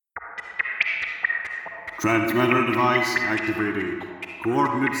Transmitter device activated.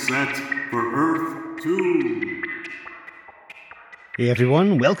 Coordinates set for Earth 2. Hey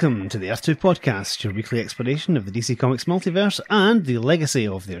everyone, welcome to the Earth 2 podcast, your weekly exploration of the DC Comics multiverse and the legacy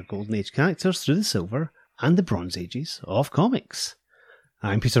of their Golden Age characters through the Silver and the Bronze Ages of comics.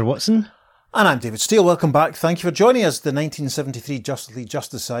 I'm Peter Watson. And I'm David Steele. Welcome back. Thank you for joining us. The 1973 Justice League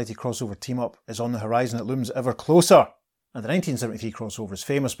Justice Society crossover team-up is on the horizon. It looms ever closer. And the 1973 crossover is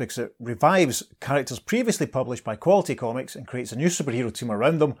famous because it revives characters previously published by Quality Comics and creates a new superhero team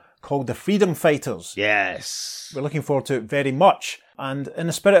around them called the Freedom Fighters. Yes. We're looking forward to it very much. And in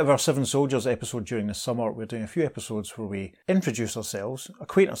the spirit of our Seven Soldiers episode during the summer, we're doing a few episodes where we introduce ourselves,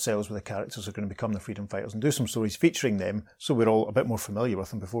 acquaint ourselves with the characters who are going to become the Freedom Fighters and do some stories featuring them so we're all a bit more familiar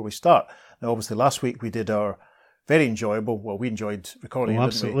with them before we start. Now, obviously, last week we did our very enjoyable, well, we enjoyed recording it,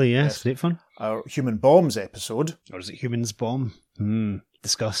 absolutely, didn't we? yes. Great fun. Our Human Bombs episode. Or is it Humans Bomb?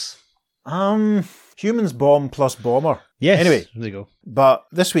 Discuss. Humans Bomb plus Bomber. Yes, anyway, there you go. But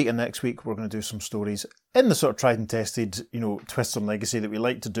this week and next week we're going to do some stories in the sort of tried and tested, twists on legacy that we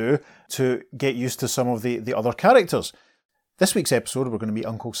like to do to get used to some of the other characters. This week's episode we're going to meet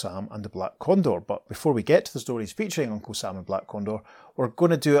Uncle Sam and the Black Condor, but before we get to the stories featuring Uncle Sam and Black Condor, we're going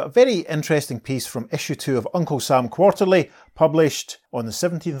to do a very interesting piece from issue 2 of Uncle Sam Quarterly, published on the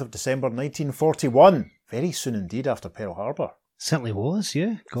 17th of December 1941. Very soon indeed after Pearl Harbor. Certainly was,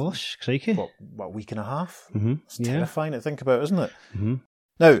 yeah. Gosh, crikey. What, a week and a half? Mm-hmm. It's terrifying to think about, isn't it? Mm-hmm.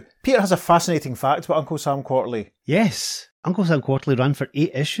 Now, Peter has a fascinating fact about Uncle Sam Quarterly. Yes. Uncle Sam Quarterly ran for 8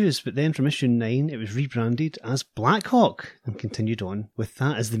 issues, but then from issue 9 it was rebranded as Black Hawk and continued on with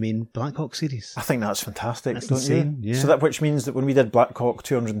that as the main Black Hawk series. I think that's fantastic, That's don't insane, you? yeah. So that which means that when we did Black Hawk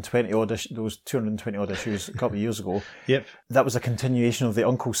 220 odd issues a couple of years ago, Yep. that was a continuation of the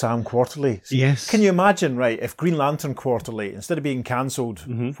Uncle Sam Quarterly. So Yes. can you imagine, right, if Green Lantern Quarterly, instead of being cancelled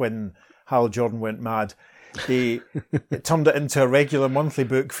when Hal Jordan went mad, it turned it into a regular monthly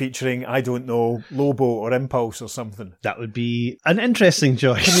book featuring, I don't know, Lobo or Impulse or something. That would be an interesting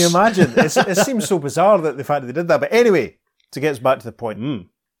choice. Can you imagine? It seems so bizarre that the fact that they did that. But anyway, to get us back to the point,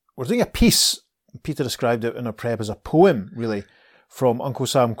 we're doing a piece, Peter described it in our prep as a poem, really, from Uncle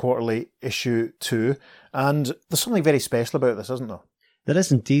Sam Quarterly issue 2. And there's something very special about this, isn't there? There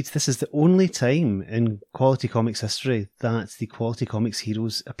is indeed. This is the only time in Quality Comics history that the Quality Comics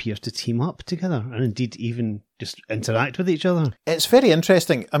heroes appear to team up together and indeed even just interact with each other. It's very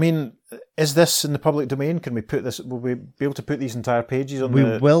interesting. I mean, is this in the public domain? Can we put this? Will we be able to put these entire pages on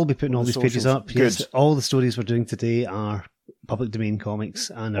We will be putting all these socials? pages up. Good. Yes, all the stories we're doing today are public domain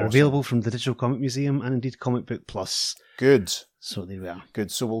comics and are available from the Digital Comic Museum and indeed Comic Book Plus. Good. So there we are. Good.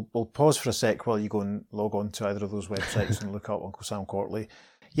 So we'll pause for a sec while you go and log on to either of those websites and look up Uncle Sam Quarterly.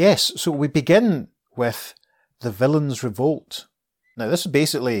 Yes, so we begin with The Villain's Revolt. Now this is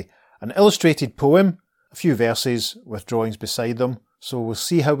basically an illustrated poem, a few verses with drawings beside them, so we'll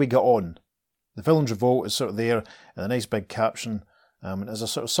see how we get on. The Villain's Revolt is sort of there in a nice big caption, and there's a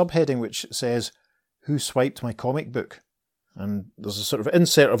sort of subheading which says, "Who swiped my comic book?" And there's a sort of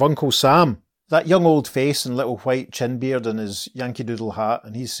insert of Uncle Sam. That young old face and little white chin beard and his Yankee Doodle hat,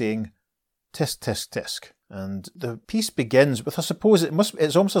 and he's saying, "Tisk, tisk, tisk." And the piece begins with, I suppose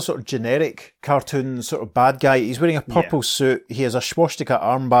it's almost a sort of generic cartoon sort of bad guy. He's wearing a purple suit, he has a swastika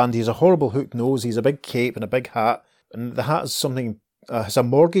armband, he has a horrible hooked nose, he's a big cape and a big hat, and the hat is something, has a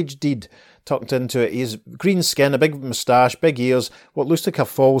mortgage deed tucked into it. He has green skin, a big moustache, big ears, what looks like a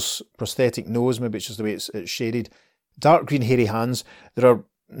false prosthetic nose, maybe it's just the way it's shaded, dark green hairy hands. There are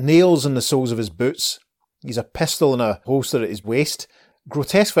nails in the soles of his boots. He's a pistol and a holster at his waist.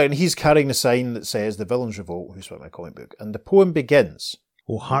 Grotesque, and he's carrying the sign that says "The Villain's Revolt, Who Swiped My Comic Book." And the poem begins.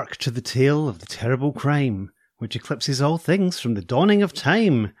 Oh, hark to the tale of the terrible crime, which eclipses all things from the dawning of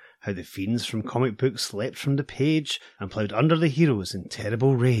time, how the fiends from comic books leapt from the page and ploughed under the heroes in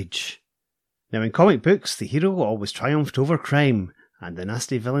terrible rage. Now in comic books, the hero always triumphed over crime, and the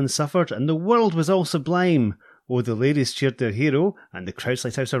nasty villain suffered, and the world was all sublime. Oh, the ladies cheered their hero, and the crowds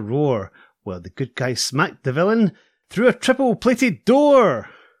let out a roar, while the good guy smacked the villain through a triple-plated door.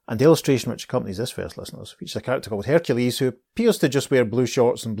 And the illustration which accompanies this verse, listeners, features a character called Hercules who appears to just wear blue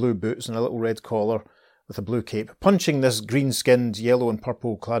shorts and blue boots and a little red collar with a blue cape, punching this green-skinned, yellow and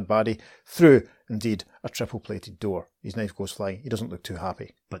purple-clad baddie through, indeed, a triple-plated door. His knife goes flying. He doesn't look too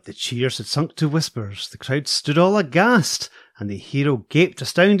happy. But the cheers had sunk to whispers, the crowd stood all aghast, and the hero gaped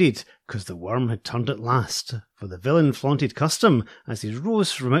astounded, 'cause the worm had turned at last. For the villain flaunted custom as he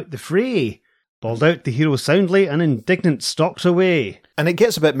rose from out the fray, bawled out the hero soundly and indignant stalked away. And it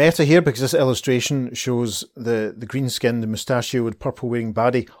gets a bit meta here because this illustration shows the green-skinned, mustachioed, purple-wearing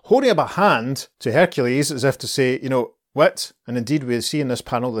baddie holding up a hand to Hercules as if to say, what? And indeed we see in this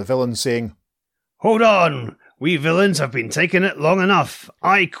panel the villain saying, Hold on! We villains have been taking it long enough.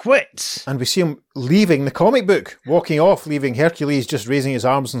 I quit! And we see him leaving the comic book, walking off, leaving Hercules just raising his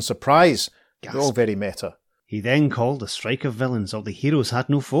arms in surprise. Gasp. They're all very meta. He then called a strike of villains. All the heroes had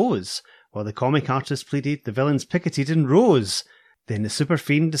no foes. While the comic artist pleaded, the villains picketed in rows. Then the Super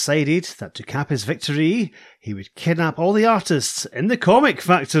Fiend decided that to cap his victory, he would kidnap all the artists in the comic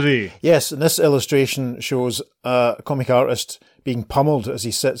factory. Yes, and this illustration shows a comic artist being pummeled as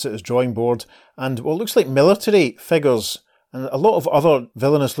he sits at his drawing board, and what looks like military figures, and a lot of other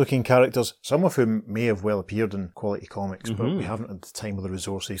villainous-looking characters, some of whom may have well appeared in Quality Comics, but we haven't had the time or the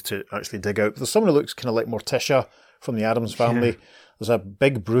resources to actually dig out. There's someone who looks kind of like Morticia from the Addams Family. Yeah. There's a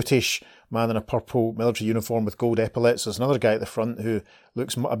big, brutish man in a purple military uniform with gold epaulets. There's another guy at the front who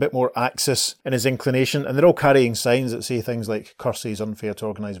looks a bit more Axis in his inclination, and they're all carrying signs that say things like, "Curses, unfair to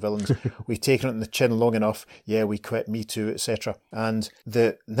organised villains. We've taken it in the chin long enough. Yeah, we quit, me too," etc. And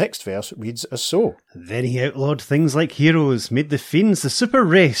the next verse reads as so. Then he outlawed things like heroes, made the fiends the super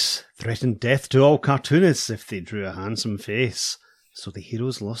race, threatened death to all cartoonists if they drew a handsome face. So the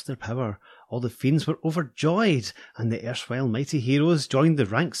heroes lost their power. All the fiends were overjoyed, and the erstwhile mighty heroes joined the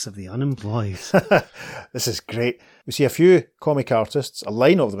ranks of the unemployed. This is great. We see a few comic artists, a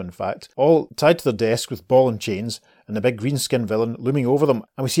line of them in fact, all tied to their desk with ball and chains, and the big green-skinned villain looming over them.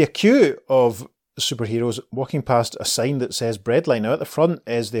 And we see a queue of superheroes walking past a sign that says Breadline. Now at the front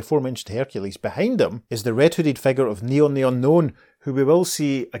is the aforementioned Hercules. Behind him is the red-hooded figure of Neon the Unknown, who we will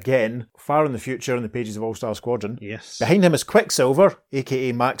see again far in the future in the pages of All-Star Squadron. Yes. Behind him is Quicksilver,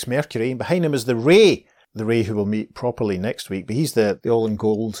 aka Max Mercury, and behind him is the Ray who will meet properly next week, but he's the all in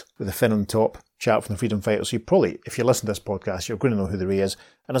gold with the fin on top chap from the Freedom Fighters. So you probably, if you listen to this podcast, you're going to know who the Ray is.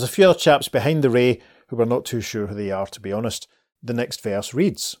 And there's a few other chaps behind the Ray who we're not too sure who they are, to be honest. The next verse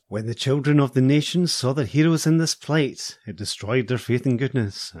reads, When the children of the nations saw their heroes in this plight, it destroyed their faith in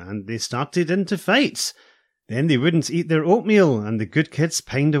goodness, and they started into fights. Then they wouldn't eat their oatmeal, and the good kids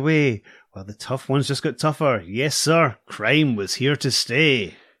pined away, while the tough ones just got tougher. Yes, sir, crime was here to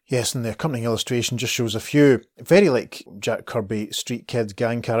stay. Yes, and the accompanying illustration just shows a few, very like Jack Kirby street kid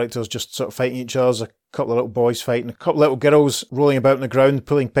gang characters just sort of fighting each other. There's a couple of little boys fighting, a couple of little girls rolling about on the ground,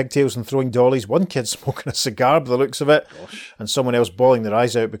 pulling pigtails and throwing dollies. One kid smoking a cigar by the looks of it. Gosh. And someone else bawling their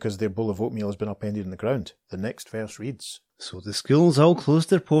eyes out because their bowl of oatmeal has been upended in the ground. The next verse reads, So the schools all closed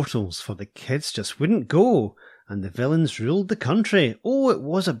their portals, for the kids just wouldn't go, and the villains ruled the country. Oh, it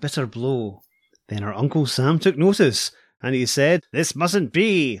was a bitter blow. Then our Uncle Sam took notice, and he said, This mustn't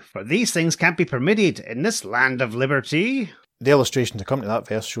be, for these things can't be permitted in this land of liberty. The illustration to accompany that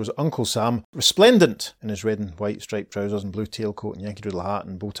verse shows Uncle Sam, resplendent in his red and white striped trousers and blue tailcoat and Yankee Doodle hat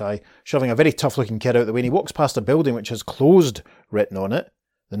and bow tie, shoving a very tough-looking kid out the way, and he walks past a building which has closed written on it.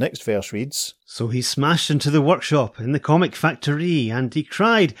 The next verse reads, So he smashed into the workshop in the comic factory, and he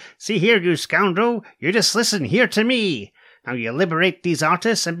cried, See here, you scoundrel, you just listen here to me. Now you liberate these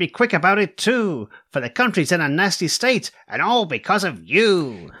artists and be quick about it too, for the country's in a nasty state, and all because of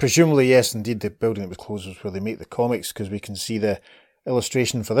you. Presumably, yes, indeed, the building that was closed was where they make the comics, because we can see the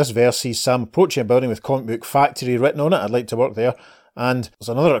illustration for this verse sees Sam approaching a building with Comic Book Factory written on it. I'd like to work there. And there's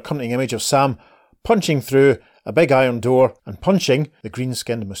another accompanying image of Sam punching through a big iron door and punching the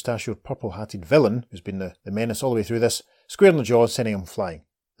green-skinned, mustachioed, purple-hatted villain, who's been the menace all the way through this, square in the jaw, sending him flying.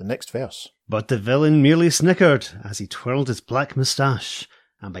 The next verse. But the villain merely snickered as he twirled his black moustache,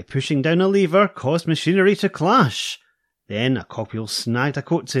 and by pushing down a lever caused machinery to clash. Then a copule snagged a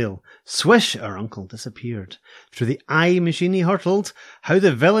coattail. Swish, our uncle disappeared. Through the eye machine he hurtled. How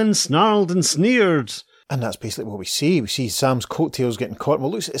the villain snarled and sneered. And that's basically what we see. We see Sam's coattails getting caught.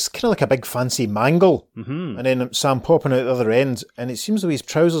 Well, it's kind of like a big fancy mangle. Mm-hmm. And then Sam popping out the other end. And it seems though his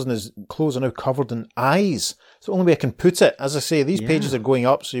trousers and his clothes are now covered in eyes. It's the only way I can put it. As I say, these pages are going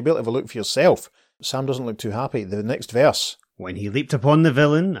up, so you'll be able to have a look for yourself. Sam doesn't look too happy. The next verse. When he leaped upon the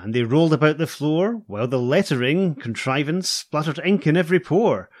villain, and they rolled about the floor, while the lettering contrivance splattered ink in every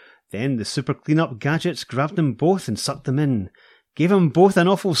pore. Then the super clean-up gadget grabbed them both and sucked them in. Gave 'em both an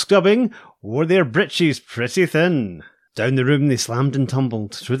awful scrubbing, wore their breeches pretty thin. Down the room they slammed and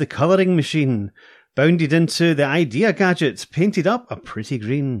tumbled, through the colouring machine, bounded into the idea gadget, painted up a pretty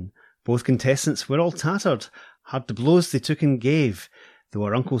green. Both contestants were all tattered, hard blows they took and gave. Though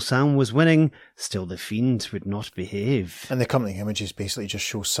our Uncle Sam was winning, still the fiend would not behave. And the accompanying images basically just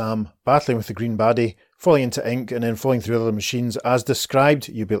show Sam battling with the green baddie, falling into ink and then falling through other machines as described.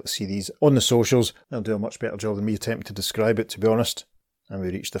 You'll be able to see these on the socials. They'll do a much better job than me attempting to describe it, to be honest. And we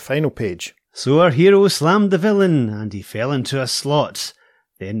reach the final page. So our hero slammed the villain, and he fell into a slot.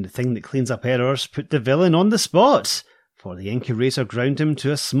 Then the thing that cleans up errors put the villain on the spot. For the ink eraser ground him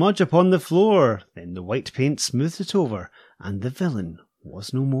to a smudge upon the floor. Then the white paint smoothed it over, and the villain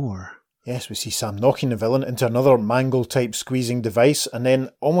was no more. Yes, we see Sam knocking the villain into another mangle-type squeezing device, and then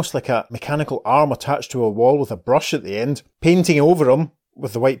almost like a mechanical arm attached to a wall with a brush at the end, painting over him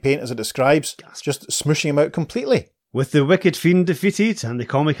with the white paint as it describes, just smooshing him out completely. With the wicked fiend defeated and the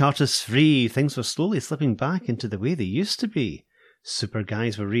comic artists free, things were slowly slipping back into the way they used to be. Super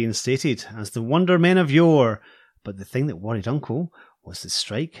guys were reinstated as the Wonder Men of yore, but the thing that worried Uncle was the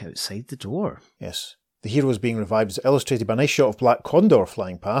strike outside the door. Yes, the heroes being revived is illustrated by a nice shot of Black Condor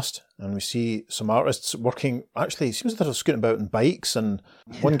flying past, and we see some artists working. Actually, it seems that they're scooting about on bikes, and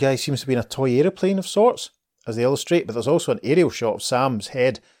one guy seems to be in a toy aeroplane of sorts, as they illustrate, but there's also an aerial shot of Sam's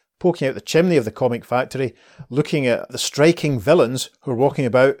head poking out the chimney of the comic factory, looking at the striking villains who are walking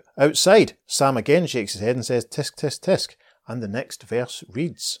about outside. Sam again shakes his head and says, "Tisk, tisk, tisk," and the next verse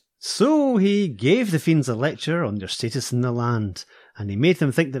reads, So he gave the fiends a lecture on their status in the land, and he made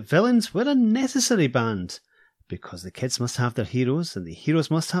them think that villains were a necessary band, because the kids must have their heroes and the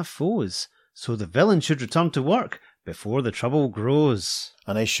heroes must have foes, so the villain should return to work before the trouble grows.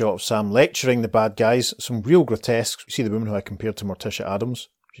 A nice shot of Sam lecturing the bad guys, some real grotesques. You see the woman who I compared to Morticia Addams.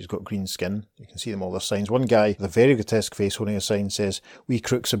 She's got green skin. You can see them all their signs. One guy with a very grotesque face holding a sign says, "We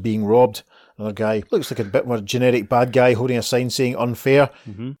crooks are being robbed." Another guy looks like a bit more generic bad guy holding a sign saying "unfair."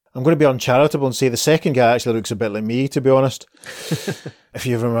 I'm going to be uncharitable and say the second guy actually looks a bit like me, to be honest. If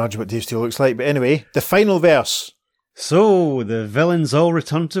you ever imagine what Dave Steele looks like. But anyway, the final verse. So the villains all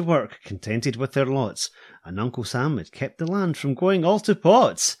returned to work, contented with their lots, and Uncle Sam had kept the land from going all to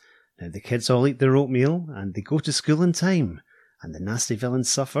pots. Now the kids all eat their oatmeal, and they go to school in time, and the nasty villains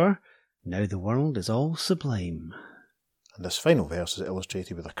suffer. Now the world is all sublime. And this final verse is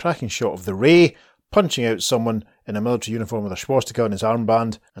illustrated with a cracking shot of the Ray punching out someone in a military uniform with a swastika on his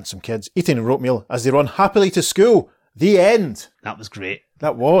armband, and some kids eating their oatmeal as they run happily to school. The end. That was great.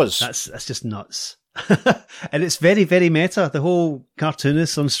 That was. That's just nuts. And it's very, very meta. The whole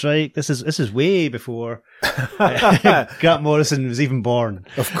cartoonists on strike. This is way before Grant Morrison was even born.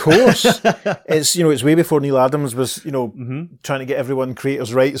 Of course, it's it's way before Neil Adams was trying to get everyone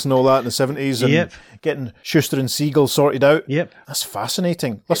creators' rights and all that in the 70s, and getting Schuster and Siegel sorted out. Yep, that's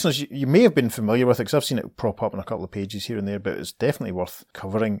fascinating. Listeners, you may have been familiar with it because I've seen it prop up in a couple of pages here and there, but it's definitely worth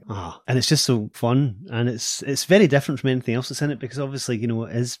covering. And it's just so fun, and it's very different from anything else that's in it because obviously it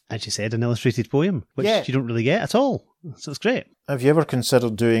is, as you said, an illustrated poem, which you don't really get at all. So it's great. Have you ever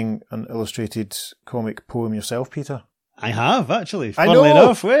considered doing an illustrated comic poem yourself, Peter? I have, actually. I know.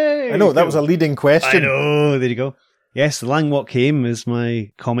 Enough. I know, that was a leading question. I know, there you go. Yes, The Lang Walk Hame is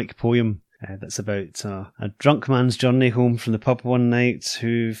my comic poem. That's about a drunk man's journey home from the pub one night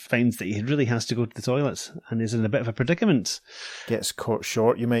who finds that he really has to go to the toilet and is in a bit of a predicament. Gets caught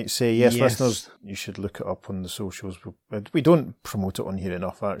short, you might say. Yes, listeners, you should look it up on the socials. We don't promote it on here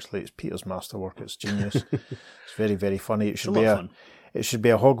enough, actually. It's Peter's masterwork. It's genius. It's very, very funny. It should be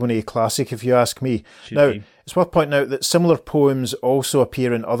a Hogmanay classic, if you ask me. It's worth pointing out that similar poems also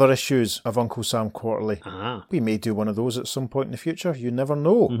appear in other issues of Uncle Sam Quarterly. We may do one of those at some point in the future. You never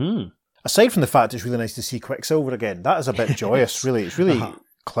know. Mm-hmm. Aside from the fact it's really nice to see Quicksilver again, that is a bit joyous, really. It's really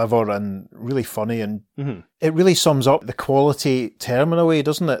clever and really funny, and it really sums up the quality term in a way,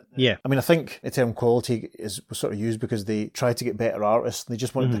 doesn't it? Yeah. I mean, I think the term quality was sort of used because they tried to get better artists, and they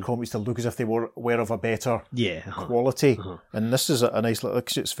just wanted the comics to look as if they were of a better quality. And this is a nice little,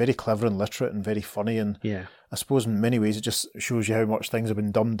 it's very clever and literate and very funny, and I suppose in many ways it just shows you how much things have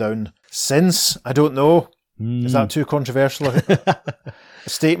been dumbed down since. I don't know. Is that too controversial a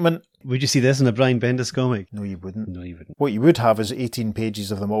statement? Would you see this in a Brian Bendis comic? No, you wouldn't. What you would have is 18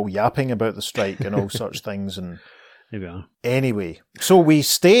 pages of them all yapping about the strike and all such things. And there we are. Anyway, so we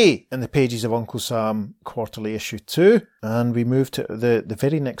stay in the pages of Uncle Sam Quarterly issue 2, and we move to the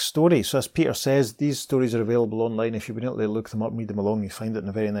very next story. So as Peter says, these stories are available online. If you've been able to look them up, read them along, you find it in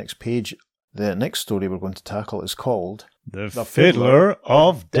the very next page. The next story we're going to tackle is called The Fiddler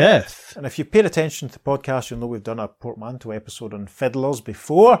of Death. And if you paid attention to the podcast, you'll know we've done a portmanteau episode on fiddlers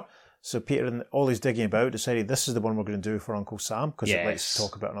before. So Peter, in all his digging about, decided this is the one we're going to do for Uncle Sam, because it likes to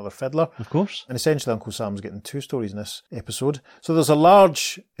talk about another fiddler. Of course. And essentially Uncle Sam's getting 2 stories in this episode. So there's a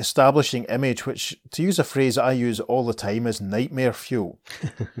large establishing image, which, to use a phrase I use all the time, is nightmare fuel.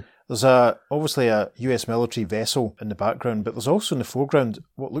 There's obviously a US military vessel in the background, but there's also in the foreground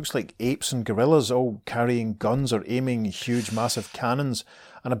what looks like apes and gorillas all carrying guns or aiming huge, massive cannons.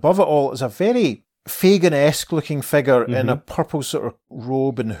 And above it all is a very Fagin-esque looking figure in a purple sort of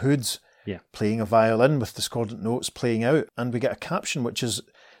robe and hoods, playing a violin with discordant notes playing out. And we get a caption which is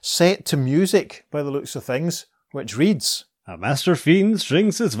set to music by the looks of things, which reads, A master fiend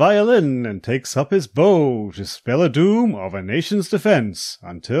strings his violin and takes up his bow to spell a doom of a nation's defence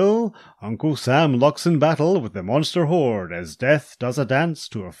until Uncle Sam locks in battle with the monster horde as death does a dance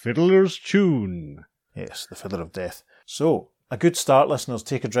to a fiddler's tune. Yes, the Fiddler of Death. So, a good start, listeners.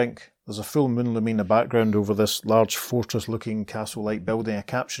 Take a drink. There's a full moon looming in the background over this large fortress-looking castle-like building. A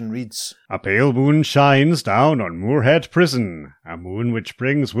caption reads, A pale moon shines down on Moorhead Prison, a moon which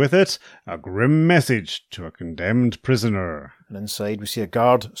brings with it a grim message to a condemned prisoner. And inside we see a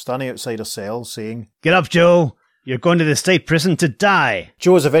guard standing outside a cell saying, Get up, Joe! You're going to the state prison to die!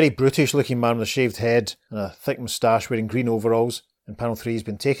 Joe is a very brutish-looking man with a shaved head and a thick moustache wearing green overalls. In panel 3, he's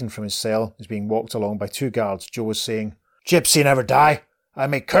been taken from his cell. He's being walked along by 2 guards. Joe is saying, Gypsy never die. I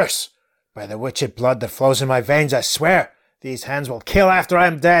may curse. By the witched blood that flows in my veins, I swear, these hands will kill after I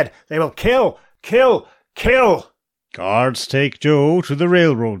am dead. They will kill, kill, kill. Guards take Joe to the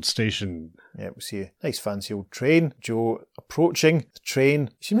railroad station. Yeah, we see a nice fancy old train. Joe approaching the train.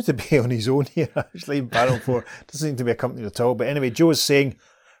 He seems to be on his own here, actually, in panel 4. Doesn't seem to be accompanied at all. But anyway, Joe is saying,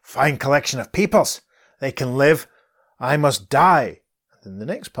 Fine collection of peoples. They can live. I must die. And in the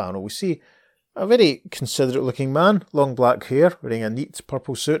next panel, we see a very considerate-looking man, long black hair, wearing a neat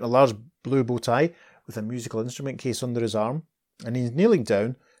purple suit and a large blue bow tie with a musical instrument case under his arm. And he's kneeling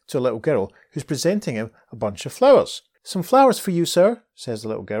down to a little girl who's presenting him a bunch of flowers. Some flowers for you, sir, says the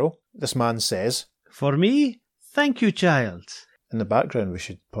little girl. This man says, For me? Thank you, child. In the background, we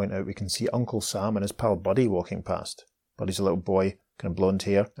should point out we can see Uncle Sam and his pal Buddy walking past. Buddy's a little boy, kind of blonde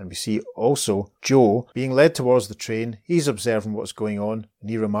hair. And we see also Joe being led towards the train. He's observing what's going on, and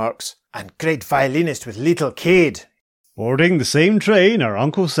he remarks, And great violinist with little kid. Boarding the same train are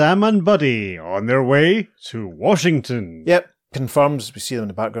Uncle Sam and Buddy on their way to Washington. Yep, confirms. We see them in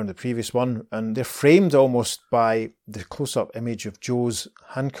the background of the previous one, and they're framed almost by the close-up image of Joe's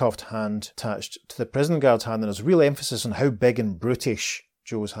handcuffed hand attached to the prison guard's hand, and there's real emphasis on how big and brutish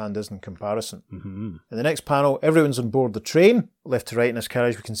Joe's hand is in comparison. Mm-hmm. In the next panel, everyone's on board the train. Left to right in his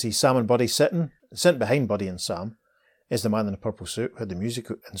carriage, we can see Sam and Buddy sitting. Sitting behind Buddy and Sam is the man in the purple suit who had the music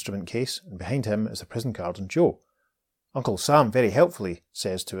instrument case, and behind him is the prison guard and Joe. Uncle Sam very helpfully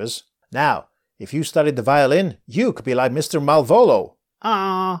says to us, Now, if you studied the violin, you could be like Mr. Malvolo.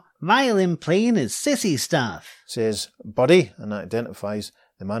 Ah, violin playing is sissy stuff, says Buddy, and that identifies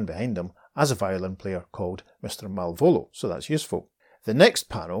the man behind him as a violin player called Mr. Malvolo, so that's useful. The next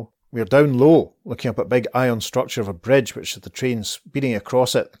panel, we're down low, looking up at a big iron structure of a bridge, which the train's speeding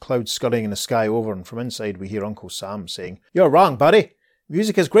across it, the clouds scurrying in the sky over, and from inside we hear Uncle Sam saying, You're wrong, Buddy.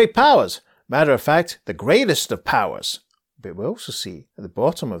 Music has great powers. Matter of fact, the greatest of powers. But we also see, at the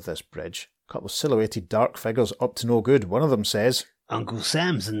bottom of this bridge, a couple of silhouetted dark figures up to no good. One of them says, Uncle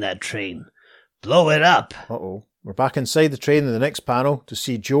Sam's in that train. Blow it up. Uh-oh. We're back inside the train in the next panel to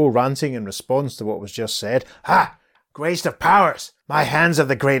see Joe ranting in response to what was just said. Ha! Greatest of powers! My hands are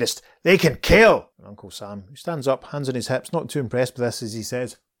the greatest. They can kill! And Uncle Sam, who stands up, hands on his hips, not too impressed with this as he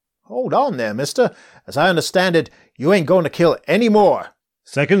says, Hold on there, mister. As I understand it, you ain't going to kill any more.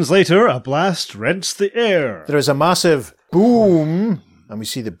 Seconds later, a blast rents the air. There is a massive boom, and we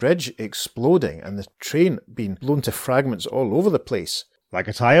see the bridge exploding and the train being blown to fragments all over the place. Like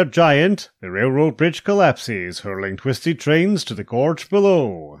a tired giant, the railroad bridge collapses, hurling twisted trains to the gorge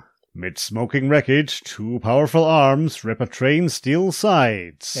below. Mid smoking wreckage, 2 powerful arms rip a train's steel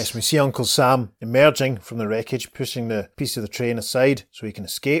sides. Yes, we see Uncle Sam emerging from the wreckage, pushing the piece of the train aside so he can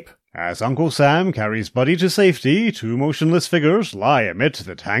escape. As Uncle Sam carries Buddy to safety, 2 motionless figures lie amid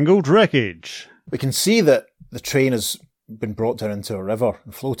the tangled wreckage. We can see that the train has been brought down into a river,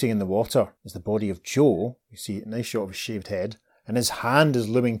 and floating in the water is the body of Joe. You see a nice shot of his shaved head, and his hand is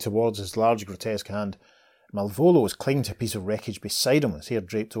looming towards his large grotesque hand. Malvolo is clinging to a piece of wreckage beside him, his hair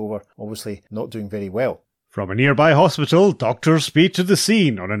draped over, obviously not doing very well. From a nearby hospital, doctors speed to the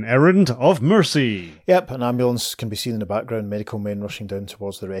scene on an errand of mercy. Yep, an ambulance can be seen in the background, medical men rushing down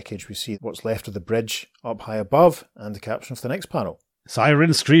towards the wreckage. We see what's left of the bridge up high above, and the caption for the next panel.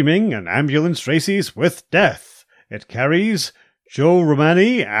 Siren screaming, an ambulance races with death. It carries Joe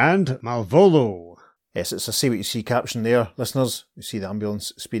Romani and Malvolo. Yes, it's a see what you see caption there, listeners. You see the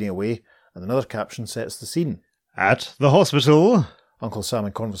ambulance speeding away, and another caption sets the scene. At the hospital, Uncle Sam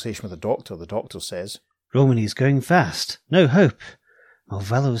in conversation with the doctor. The doctor says, Romani's going fast. No hope.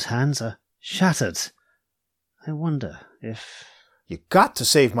 Malvolo's hands are shattered. I wonder if... You got to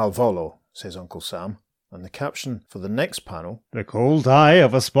save Malvolo, says Uncle Sam. And the caption for the next panel. The cold eye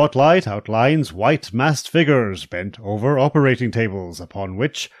of a spotlight outlines white masked figures bent over operating tables upon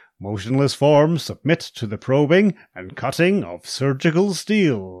which motionless forms submit to the probing and cutting of surgical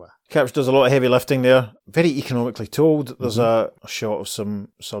steel. Caption does a lot of heavy lifting there. Very economically told. There's a shot of some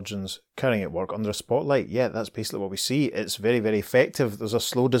surgeons carrying out work under a spotlight. Yeah, that's basically what we see. It's very, very effective. There's a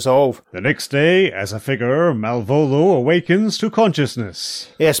slow dissolve. The next day, as a figure, Malvolo awakens to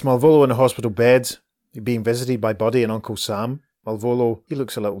consciousness. Yes, Malvolo in a hospital bed, being visited by Buddy and Uncle Sam. Malvolo, he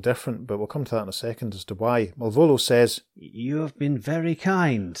looks a little different, but we'll come to that in a second as to why. Malvolo says, You have been very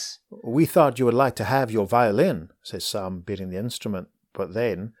kind. We thought you would like to have your violin, says Sam, bearing the instrument. But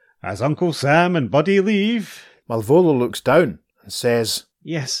then, As Uncle Sam and Buddy leave, Malvolo looks down and says,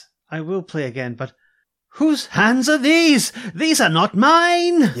 Yes, I will play again, but whose hands are these? These are not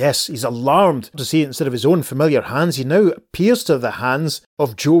mine! Yes, he's alarmed to see instead of his own familiar hands, he now appears to have the hands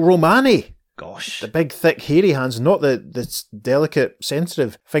of Joe Romani. Gosh. The big, thick, hairy hands, not the delicate,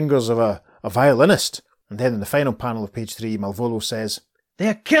 sensitive fingers of a violinist. And then in the final panel of page 3, Malvolo says,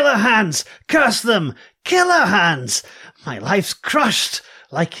 They're killer hands! Curse them! Killer hands! My life's crushed,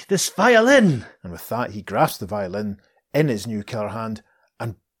 like this violin. And with that, he grasps the violin in his new killer hand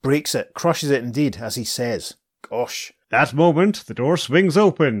and breaks it, crushes it indeed, as he says. Gosh. That moment, the door swings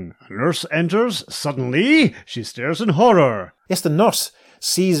open. A nurse enters. Suddenly, she stares in horror. Yes, the nurse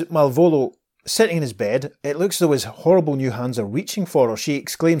sees Malvolo sitting in his bed. It looks as though his horrible new hands are reaching for her. She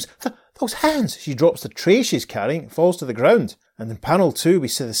exclaims, Those hands! She drops the tray she's carrying, falls to the ground. And in panel 2, we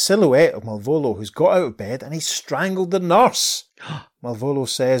see the silhouette of Malvolo, who's got out of bed and he's strangled the nurse. Malvolo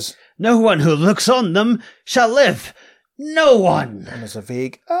says, No one who looks on them shall live. No one! and there's a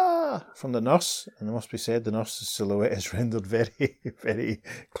vague, ah, from the nurse. And it must be said, the nurse's silhouette is rendered very, very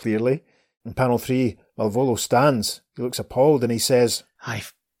clearly. In panel 3, Malvolo stands. He looks appalled and he says,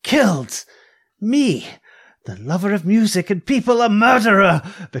 I've killed me, the lover of music and people, a murderer,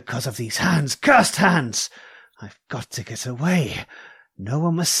 because of these hands, cursed hands. I've got to get away. No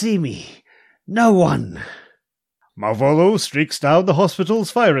one must see me. No one. Malvolo streaks down the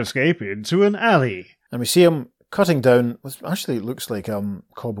hospital's fire escape into an alley. and we see him cutting down what actually looks like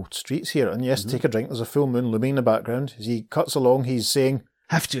cobbled streets here. And yes, take a drink. There's a full moon looming in the background. As he cuts along, he's saying,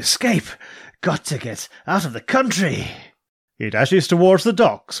 Have to escape. Got to get out of the country. He dashes towards the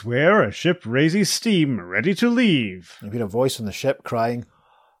docks, where a ship raises steam, ready to leave. and we hear a voice on the ship crying,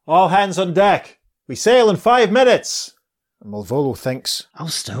 All hands on deck! We sail in 5 minutes! And Malvolo thinks, I'll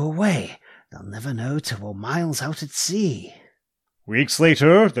stow away. They'll never know till we're miles out at sea. Weeks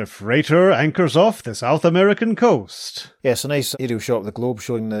later, the freighter anchors off the South American coast. yes, a nice aerial shot of the globe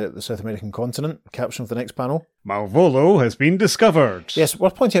showing the South American continent. Caption for the next panel. Malvolo has been discovered. Yes,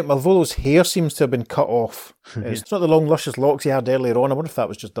 we're pointing out Malvolo's hair seems to have been cut off. It's not the long, luscious locks he had earlier on. I wonder if that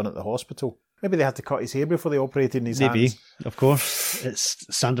was just done at the hospital. Maybe they had to cut his hair before they operated in his hands. Of course. It's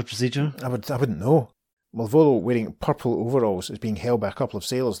standard procedure. I wouldn't know. Malvolo, wearing purple overalls, is being held by a couple of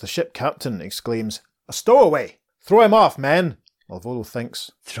sailors. The ship captain exclaims, A stowaway! Throw him off, men! Malvolo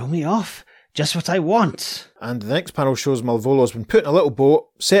thinks. Throw me off. Just what I want. And the next panel shows Malvolo has been put in a little boat,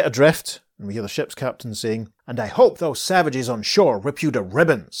 set adrift, and we hear the ship's captain saying, And I hope those savages on shore rip you to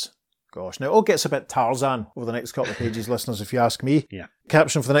ribbons. Gosh, now it all gets a bit Tarzan over the next couple of pages, listeners, if you ask me. Yeah.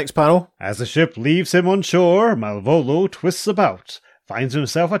 Caption for the next panel. As the ship leaves him on shore, Malvolo twists about, finds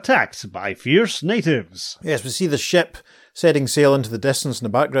himself attacked by fierce natives. Yes, we see the ship setting sail into the distance in the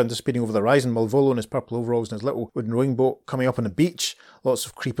background, disappearing over the horizon. Malvolo in his purple overalls and his little wooden rowing boat coming up on the beach. Lots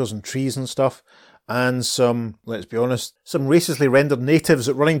of creepers and trees and stuff. And some, let's be honest, some racistly rendered natives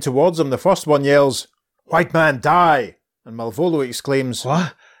running towards him. The first one yells, White man, die! And Malvolo exclaims,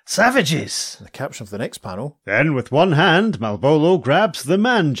 What? Savages! The caption for the next panel. Then, with one hand, Malvolo grabs the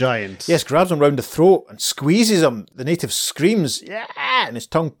man-giant. Yes, grabs him round the throat and squeezes him. The native screams, yeah, and his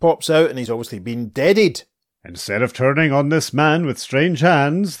tongue pops out and he's obviously been deaded. Instead of turning on this man with strange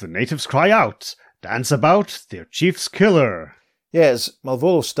hands, the natives cry out, dance about their chief's killer. Yes,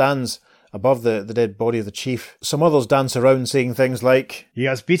 Malvolo stands above the dead body of the chief. Some others dance around saying things like, He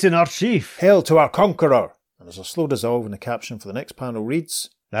has beaten our chief. Hail to our conqueror! And there's a slow dissolve and the caption for the next panel reads,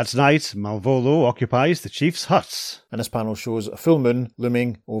 That night, Malvolo occupies the chief's hut. and this panel shows a full moon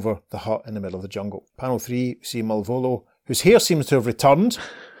looming over the hut in the middle of the jungle. Panel 3, we see Malvolo, whose hair seems to have returned.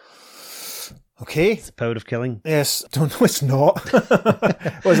 Okay. It's the power of killing. Yes, don't know it's not.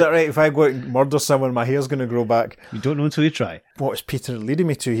 Was that right? If I go out and murder someone, my hair's going to grow back. You don't know until you try. What is Peter leading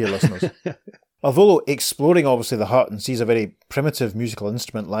me to here, listeners? Malvolo, exploring obviously the hut and sees a very primitive musical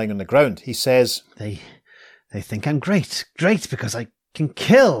instrument lying on the ground, he says, They think I'm great. Great because I can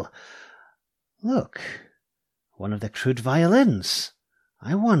kill. Look, one of the crude violins.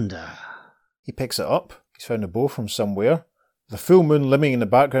 I wonder. He picks it up. He's found a bow from somewhere. The full moon looming in the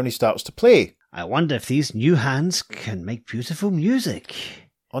background, he starts to play. I wonder if these new hands can make beautiful music.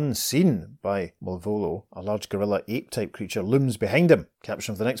 unseen by Malvolio, a large gorilla ape-type creature looms behind him.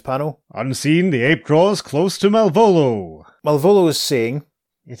 Caption of the next panel. Unseen, the ape draws close to Malvolio. Malvolio is saying,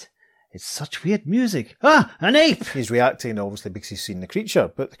 It's such weird music. Ah, an ape! he's reacting obviously because he's seen the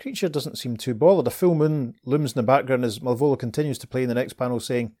creature, but the creature doesn't seem too bothered. A full moon looms in the background as Malvolio continues to play in the next panel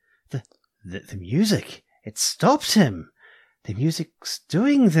saying, The music, it stopped him. The music's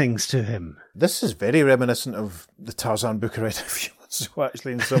doing things to him. this is very reminiscent of the Tarzan book I read a few months ago,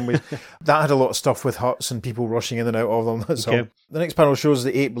 actually, in some ways. That had a lot of stuff with huts and people rushing in and out of them, that's Okay. all. The next panel shows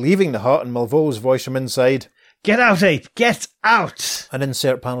the ape leaving the hut and Malvolio's voice from inside. Get out, ape! Get out! An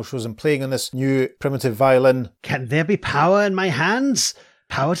insert panel shows him playing on this new primitive violin. Can there be power in my hands?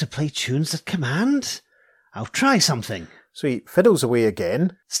 Power to play tunes at command? I'll try something. So he fiddles away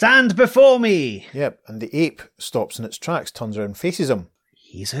again. Stand before me! Yep, and the ape stops in its tracks, turns around and faces him.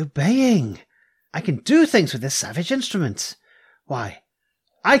 He's obeying. I can do things with this savage instrument. Why,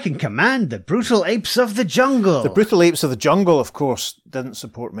 I can command the brutal apes of the jungle. The brutal apes of the jungle, of course, didn't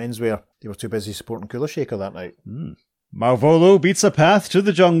support menswear. They were too busy supporting Cooler Shaker that night. Malvolio beats a path to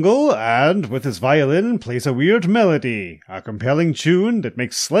the jungle and, with his violin, plays a weird melody, a compelling tune that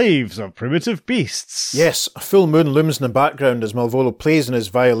makes slaves of primitive beasts. Yes, a full moon looms in the background as Malvolio plays on his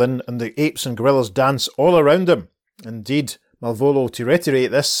violin and the apes and gorillas dance all around him. Indeed, Malvolio, to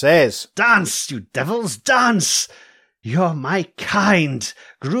reiterate this, says, Dance, you devils, dance! You're my kind,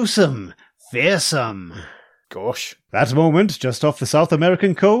 gruesome, fearsome. gosh. That moment, just off the South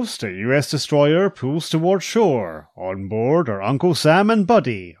American coast, a US destroyer pulls toward shore. On board are Uncle Sam and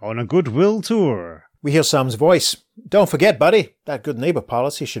Buddy on a goodwill tour. We hear Sam's voice. Don't forget, buddy, that good neighbour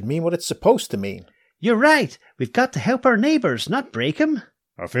policy should mean what it's supposed to mean. You're right, we've got to help our neighbours, not break 'em.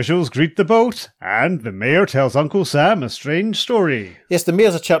 Officials greet the boat, and the mayor tells Uncle Sam a strange story. Yes, the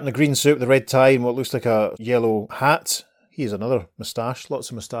mayor's a chap in a green suit with a red tie and what looks like a yellow hat. He has another moustache. Lots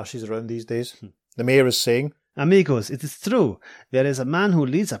of moustaches around these days. The mayor is saying, Amigos, it is true. There is a man who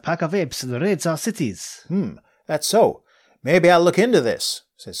leads a pack of apes and raids our cities. That's so. Maybe I'll look into this,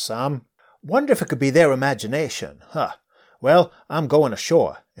 says Sam. Wonder if it could be their imagination. Huh. Well, I'm going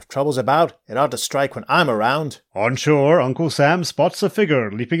ashore. If trouble's about, it ought to strike when I'm around. On shore, Uncle Sam spots a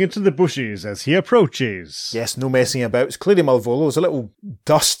figure leaping into the bushes as he approaches. Yes, no messing about. It's clearly Malvolio. There's a little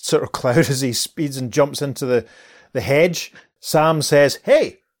dust sort of cloud as he speeds and jumps into the hedge. Sam says,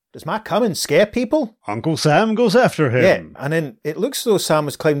 Hey, does my coming scare people? Uncle Sam goes after him. Yeah, and then it looks as though Sam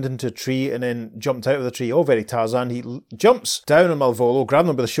has climbed into a tree and then jumped out of the tree. Oh, very Tarzan. He jumps down on Malvolio,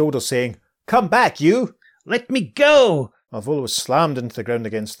 grabbing him by the shoulder, saying, Come back, you! Let me go! Malvolio was slammed into the ground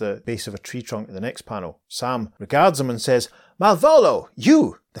against the base of a tree trunk in the next panel. Sam regards him and says, Malvolio,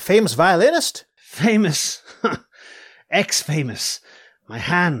 you, the famous violinist? Famous. Ex-famous. My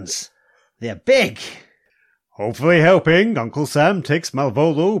hands. They're big. Hopefully helping, Uncle Sam takes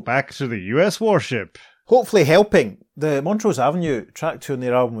Malvolio back to the US warship. Hopefully helping. The Montrose Avenue track 2 on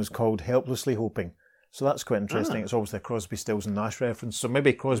their album was called Helplessly Hoping. So that's quite interesting. It's obviously a Crosby, Stills and Nash reference. So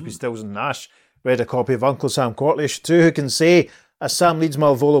maybe Crosby, Stills and Nash read a copy of Uncle Sam Courtlish too, who can say, as Sam leads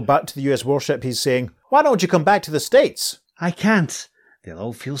Malvolio back to the US warship, he's saying, Why don't you come back to the States? I can't. They'll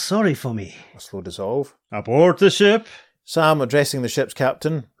all feel sorry for me. A slow dissolve. Aboard the ship. Sam addressing the ship's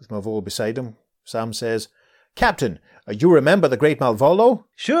captain, with Malvolio beside him. Sam says, Captain, you remember the great Malvolio?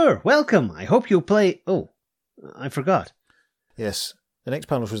 Sure, welcome. I hope you'll play... Oh, I forgot. Yes. The next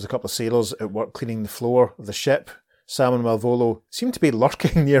panel shows a couple of sailors at work cleaning the floor of the ship. Sam and Malvolio seem to be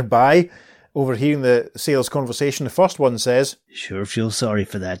lurking nearby, overhearing the sailors' conversation. The first one says, Sure feel sorry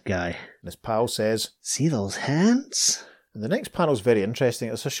for that guy. and his pal says, See those hands? and the next panel is very interesting.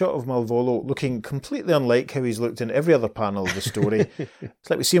 It's a shot of Malvolio looking completely unlike how he's looked in every other panel of the story. It's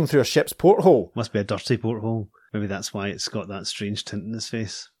like we see him through a ship's porthole. Must be a dirty porthole. Maybe that's why it's got that strange tint in his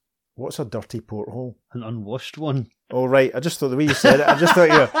face. What's a dirty porthole? An unwashed one. Oh, right. I just thought the way you said it,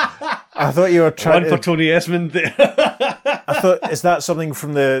 I thought you were trying One for to... Tony Esmond there. I thought, is that something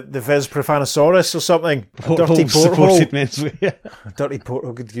from the Viz Profanosaurus or something? A dirty Portholes porthole. supported menswear. A dirty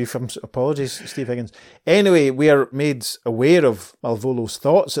porthole. Good grief. Apologies, Steve Higgins. Anyway, we are made aware of Malvolio's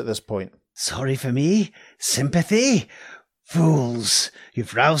thoughts at this point. Sorry for me? Sympathy? Fools!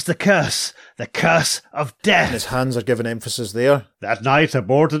 You've roused the curse of And his death! hands are given emphasis there. That night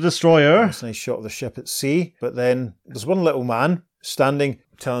aboard the destroyer, That's a nice shot of the ship at sea. But then there's one little man standing,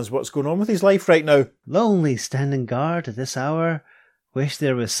 telling us what's going on with his life right now. lonely standing guard at this hour, wish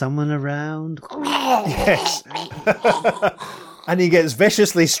there was someone around. Yes. And he gets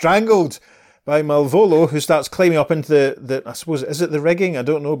viciously strangled by Malvolio, who starts climbing up into the I suppose, is it the rigging? I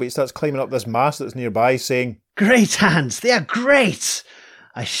don't know, but he starts climbing up this mast that's nearby, saying, Great hands, they are great!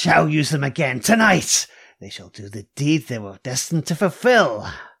 I shall use them again tonight! they shall do the deed they were destined to fulfill.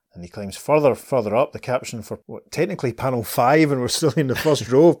 And he climbs further up. The caption for technically panel 5, and we're still in the first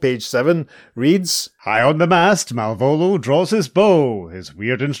row of page 7, reads, High on the mast, Malvolio draws his bow, his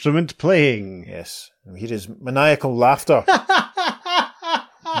weird instrument playing. Yes, and we hear his maniacal laughter.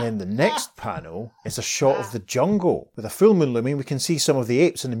 And then the next panel is a shot of the jungle. With a full moon looming, we can see some of the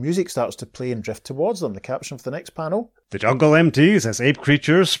apes, and the music starts to play and drift towards them. The caption for the next panel. The jungle empties as ape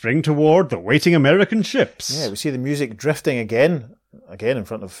creatures spring toward the waiting American ships. Yeah, we see the music drifting again in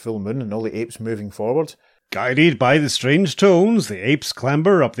front of full moon, and all the apes moving forward. Guided by the strange tones, the apes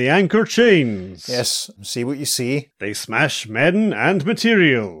clamber up the anchor chains. Yes, see what you see. They smash men and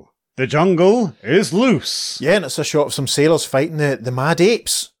material. The jungle is loose. Yeah, and it's a shot of some sailors fighting the mad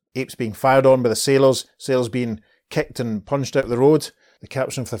apes. Apes being fired on by the sailors being kicked and punched out the road. The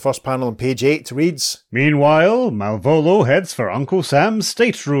caption for the first panel on page 8 reads, Meanwhile, Malvolio heads for Uncle Sam's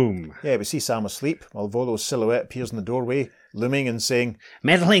stateroom. Yeah, we see Sam asleep. Malvolio's silhouette appears in the doorway, looming and saying,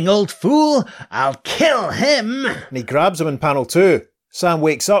 Meddling old fool, I'll kill him. And he grabs him in panel 2. Sam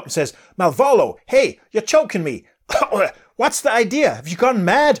wakes up and says, Malvolio, hey, you're choking me. What's the idea? Have you gone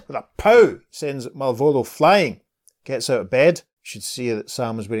mad? With a pow, sends Malvolio flying. Gets out of bed. You should see that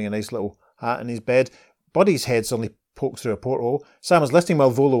Sam is wearing a nice little hat in his bed. Buddy's head suddenly pokes through a porthole. Sam is lifting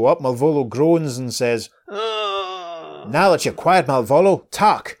Malvolio up. Malvolio groans and says, Now that you're quiet, Malvolio,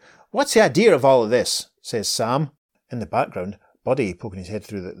 talk. What's the idea of all of this? Says Sam. In the background, Buddy, poking his head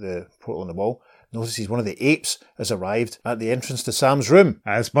through the portal on the wall, notices one of the apes has arrived at the entrance to Sam's room.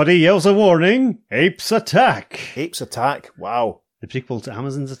 As Buddy yells a warning, apes attack. Apes Attack, wow. The prequel to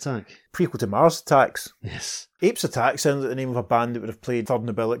Amazon's Attack. Prequel to Mars Attacks. Yes. Apes Attack sounds like the name of a band that would have played third in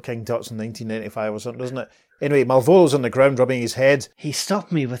the bill at King Tut's in 1995 or something, doesn't it? Anyway, Malvolio's on the ground rubbing his head. He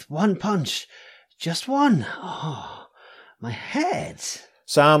stopped me with one punch. Just one. Oh, my head.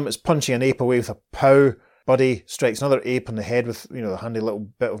 Sam is punching an ape away with a pow. Buddy strikes another ape on the head with, the handy little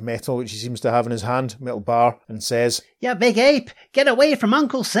bit of metal which he seems to have in his hand, metal bar, and says, You big ape, get away from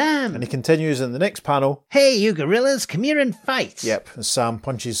Uncle Sam. And he continues in the next panel. Hey, you gorillas, come here and fight. Yep, as Sam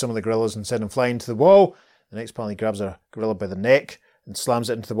punches some of the gorillas and sends them flying to the wall. The next panel he grabs a gorilla by the neck and slams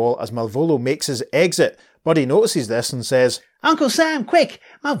it into the wall as Malvolio makes his exit. Buddy notices this and says, Uncle Sam, quick,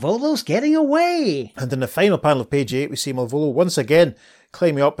 Malvolio's getting away. And in the final panel of page 8 we see Malvolio once again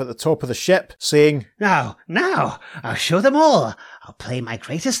climbing up at the top of the ship, saying, Now, I'll show them all. I'll play my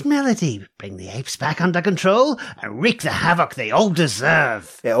greatest melody, bring the apes back under control, and wreak the havoc they all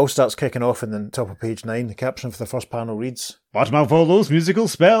deserve. It all starts kicking off in the top of page 9. The caption for the first panel reads, But Malvolio's musical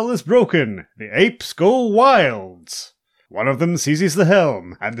spell is broken. The apes go wild. One of them seizes the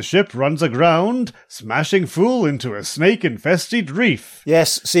helm, and the ship runs aground, smashing full into a snake-infested reef.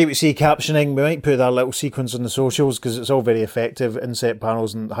 Yes, see what you see captioning. We might put that little sequence on the socials because it's all very effective. Inset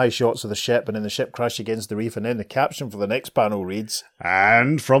panels and high shots of the ship, and then the ship crash against the reef, and then the caption for the next panel reads,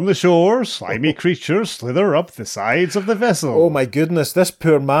 And from the shore, slimy creatures slither up the sides of the vessel. Oh my goodness, this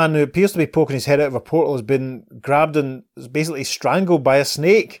poor man who appears to be poking his head out of a portal has been grabbed and is basically strangled by a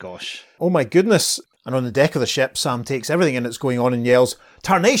snake. Gosh. Oh my goodness. And on the deck of the ship, Sam takes everything in that's going on and yells,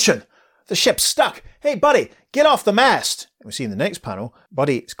 Tarnation! The ship's stuck! Hey, Buddy, get off the mast! And we see in the next panel,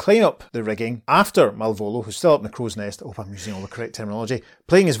 Buddy is climbing up the rigging after Malvolio, who's still up in the crow's nest. I hope I'm using all the correct terminology.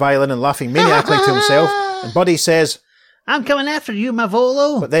 Playing his violin and laughing maniacally to himself. And Buddy says, I'm coming after you,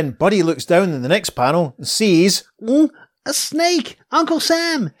 Malvolio. But then Buddy looks down in the next panel and sees, a snake! Uncle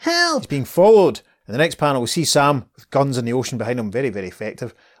Sam, help! He's being followed. In the next panel, we see Sam with guns in the ocean behind him, very, very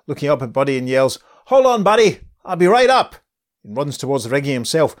effective, looking up at Buddy and yells, Hold on, Buddy, I'll be right up. He runs towards the rigging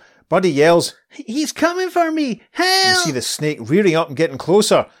himself. Buddy yells, He's coming for me, help! You see the snake rearing up and getting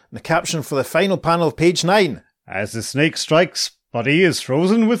closer. And the caption for the final panel of page 9. As the snake strikes, Buddy is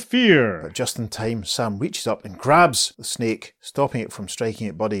frozen with fear. But just in time, Sam reaches up and grabs the snake, stopping it from striking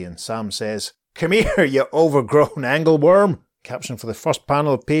at Buddy, and Sam says, Come here, you overgrown angleworm. Caption for the first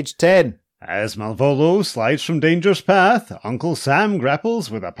panel of page 10. As Malvolio slides from danger's path, Uncle Sam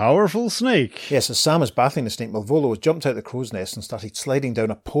grapples with a powerful snake. Yes, as Sam is battling the snake, Malvolio has jumped out the crow's nest and started sliding down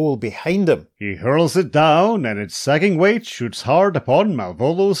a pole behind him. He hurls it down, and its sagging weight shoots hard upon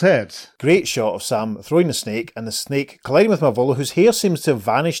Malvolio's head. Great shot of Sam throwing the snake, and the snake colliding with Malvolio, whose hair seems to have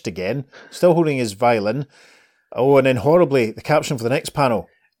vanished again, still holding his violin. Oh, and then horribly, the caption for the next panel.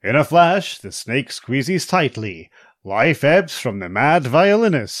 In a flash, the snake squeezes tightly. Life ebbs from the mad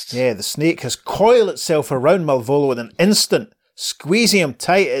violinist. Yeah, the snake has coiled itself around Malvolio in an instant, squeezing him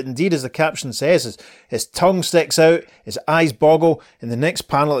tight, indeed, as the caption says. His tongue sticks out, his eyes boggle. In the next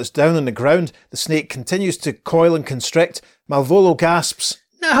panel, it's down on the ground. The snake continues to coil and constrict. Malvolio gasps,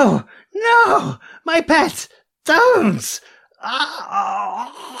 No, my pet, don't!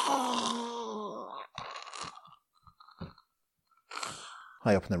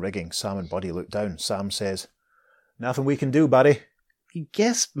 High up in the rigging, Sam and Buddy look down. Sam says, "Nothing we can do, Buddy." You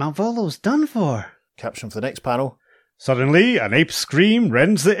guess Malvolo's done for. Caption for the next panel. Suddenly, an ape's scream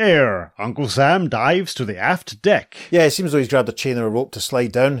rends the air. Uncle Sam dives to the aft deck. Yeah, it seems as though he's grabbed a chain or a rope to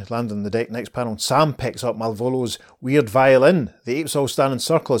slide down, land on the deck. Next panel, Sam picks up Malvolo's weird violin. The apes all stand in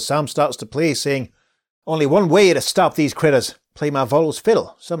circle as Sam starts to play, saying, "Only one way to stop these critters. Play Malvolo's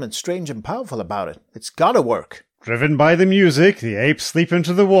fiddle. Something strange and powerful about it. It's gotta work." Driven by the music, the apes leap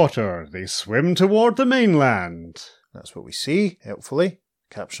into the water. They swim toward the mainland. That's what we see, helpfully.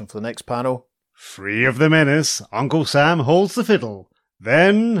 Caption for the next panel. Free of the menace, Uncle Sam holds the fiddle.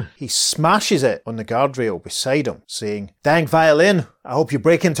 Then He smashes it on the guardrail beside him, saying, "Dang violin, I hope you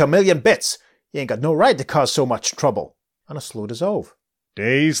break into a million bits. You ain't got no right to cause so much trouble." And a slow dissolve.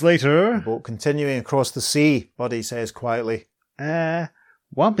 days later, Boat continuing across the sea, Buddy says quietly.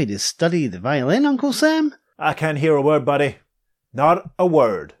 want me to study the violin, Uncle Sam? "I can't hear a word, Buddy. Not a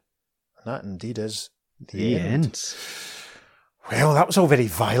word." And that indeed is the end. Well, that was all very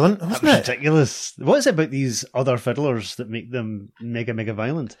violent, wasn't That was it? ridiculous. What is it about these other fiddlers that make them mega, mega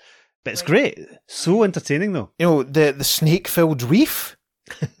violent? But it's great. So entertaining, though. You know, the snake-filled reef.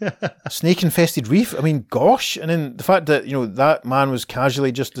 Snake-infested reef. I mean, gosh. And then the fact that, you know, that man was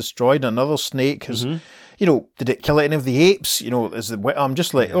casually just destroyed and another snake has, you know, did it kill any of the apes? You know, I'm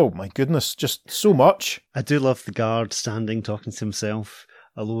just like, oh my goodness, just so much. I do love the guard standing, talking to himself,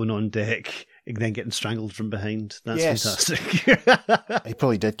 alone on deck, and then getting strangled from behind. That's Yes. fantastic. He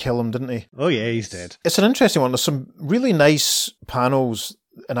probably did kill him, didn't he? Oh, yeah, he's dead. It's an interesting one. There's some really nice panels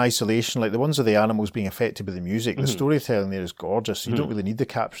in isolation, like the ones of the animals being affected by the music. The storytelling there is gorgeous. You don't really need the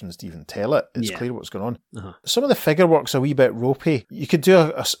captions to even tell it. It's clear what's going on. Some of the figure work's a wee bit ropey. You could do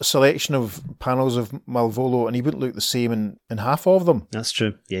a selection of panels of Malvolo and he wouldn't look the same in half of them. That's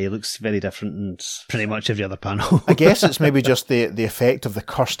true. Yeah, he looks very different in pretty much every other panel. I guess it's maybe just the effect of the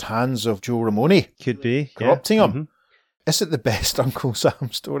cursed hands of Joe Ramone Could be. corrupting yeah. him. Is it the best Uncle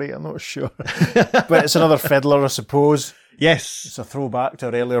Sam story? I'm not sure. But it's another fiddler, I suppose. Yes. It's a throwback to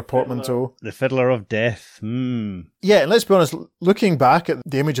our earlier portmanteau. The Fiddler of Death. Yeah, and let's be honest, looking back at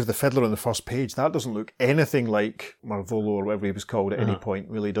the image of the fiddler on the first page, that doesn't look anything like Marvolo or whatever he was called at any point,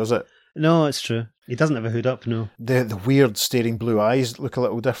 really, does it? No, it's true. He doesn't have a hood up, no. The weird staring blue eyes look a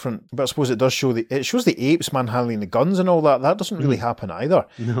little different, but I suppose it does show it shows the apes manhandling the guns and all that. That doesn't really happen either.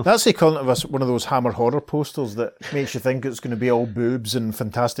 No. That's the equivalent of one of those Hammer horror posters that makes you think it's going to be all boobs and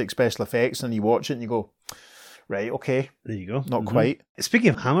fantastic special effects, and you watch it and you go, right, okay, There you go. not quite. Speaking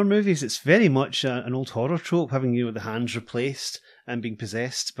of Hammer movies, it's very much an old horror trope, having the hands replaced and being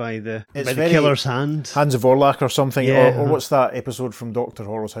possessed by the very killer's hand. Hands of Orlac or something, Yeah, or what's that episode from Dr.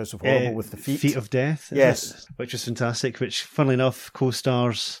 Horror's House of Horrible with the feet? Feet of Death. Yes. Which is fantastic, which, funnily enough,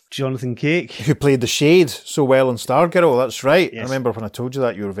 co-stars Jonathan Cake. Who played the Shade so well in Stargirl, that's right. Yes. I remember when I told you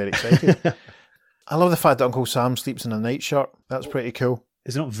that, you were very excited. I love the fact that Uncle Sam sleeps in a nightshirt. That's pretty cool.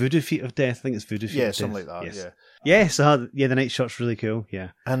 Is it not Voodoo Feet of Death? I think it's Voodoo Feet of Death. Something like that, Yes. yeah. Yes, the night shot's really cool, yeah.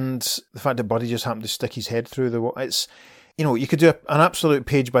 And the fact that Buddy just happened to stick his head through it's, you know, you could do an absolute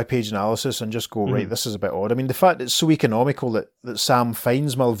page-by-page analysis and just go, right, this is a bit odd. I mean, the fact it's so economical that Sam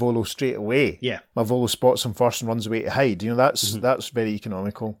finds Malvolo straight away. Yeah. Malvolo spots him first and runs away to hide. You know, that's very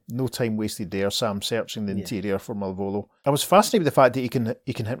economical. No time wasted there, Sam searching the interior for Malvolo. I was fascinated with the fact that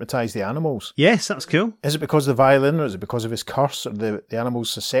he can hypnotise the animals. Yes, that's cool. Is it because of the violin, or is it because of his curse? Are the animals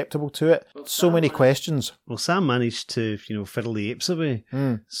susceptible to it? So many questions. Well, Sam managed to, fiddle the apes away.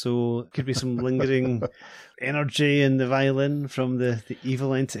 So could be some lingering energy in the violin from the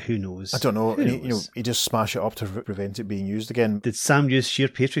evil entity. Who knows? I don't know. Who And knows? he just smash it up to prevent it being used again. Did Sam use sheer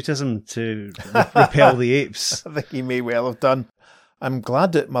patriotism to repel the apes? I think he may well have done. I'm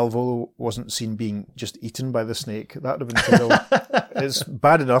glad that Malvolo wasn't seen being just eaten by the snake. That would have been terrible. It's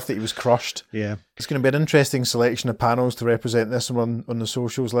bad enough that he was crushed. Yeah. It's going to be an interesting selection of panels to represent this one on the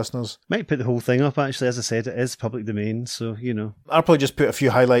socials, listeners. Might put the whole thing up, actually. As I said, it is public domain, so, I'll probably just put a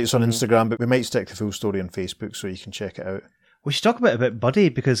few highlights on Instagram, but we might stick the full story on Facebook so you can check it out. We should talk a bit about Buddy,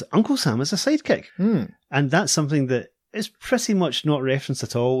 because Uncle Sam is a sidekick. And that's something that is pretty much not referenced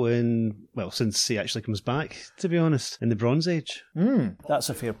at all since he actually comes back, to be honest, in the Bronze Age. That's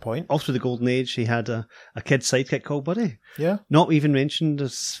a fair point. All through the Golden Age, he had a kid sidekick called Buddy. Yeah. Not even mentioned,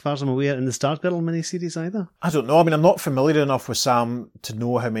 as far as I'm aware, in the Stargirl miniseries either. I don't know. I mean, I'm not familiar enough with Sam to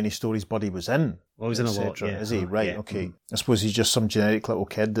know how many stories Buddy was in. Oh, he's in a lot, etc. yeah. Is he? Right, yeah. okay. I suppose he's just some generic little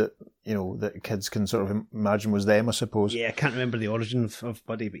kid that, that kids can sort of imagine was them, I suppose. Yeah, I can't remember the origin of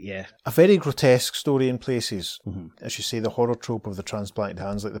Buddy, but yeah. A very grotesque story in places. As you say, the horror trope of the transplanted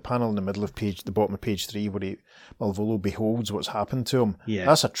hands, like the panel in the middle of the bottom of page 3 where Malvolio beholds what's happened to him. Yeah.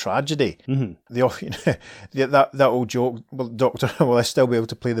 That's a tragedy. That old joke, well, doctor, will I still be able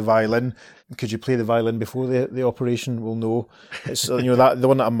to play the violin? Could you play the violin before the operation? Well, no. It's that the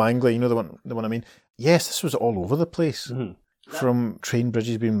one that I'm mangling, the one I mean. Yes, this was all over the place. From train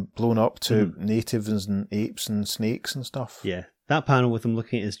bridges being blown up to natives and apes and snakes and stuff. Yeah. That panel with him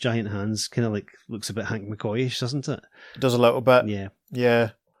looking at his giant hands kind of looks a bit Hank McCoy-ish, doesn't it? It does a little bit. Yeah.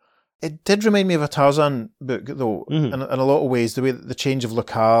 Yeah. It did remind me of a Tarzan book, though, in a lot of ways. The way the change of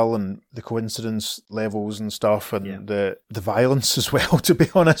locale and the coincidence levels and stuff, and the violence as well, to be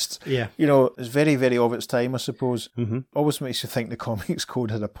honest. Yeah. It's very, very of its time, I suppose. Always makes you think the Comics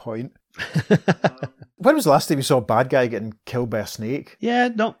Code had a point. When was the last time you saw a bad guy getting killed by a snake? Yeah,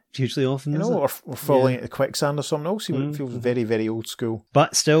 not hugely often, is it? Or falling into quicksand or something else. It feels very, very old school.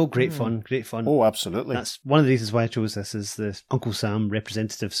 But still, great fun. Oh, absolutely. That's one of the reasons why I chose this as the Uncle Sam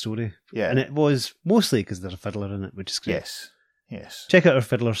representative story. Yeah. And it was mostly because there's a fiddler in it, which is great. Yes. Check out our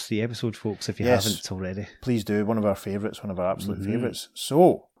Fiddlers 3 episode, folks, if you haven't already. Please do. One of our favourites, one of our absolute favourites.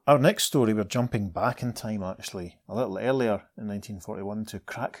 So, our next story, we're jumping back in time, actually, a little earlier in 1941 to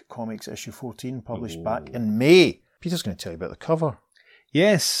Crack Comics issue 14, published back in May. Peter's going to tell you about the cover.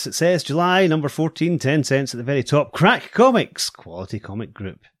 Yes, it says July, number 14, 10 cents at the very top. Crack Comics, quality comic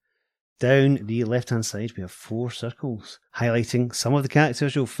group. Down the left-hand side, we have 4 circles, highlighting some of the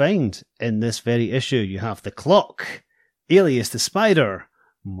characters you'll find in this very issue. You have the Clock, Alias the Spider,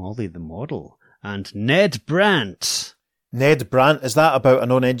 Molly the Model, and Ned Brandt. Ned Brandt, is that about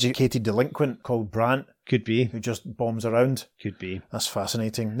an uneducated delinquent called Brandt? Could be. Who just bombs around? Could be. That's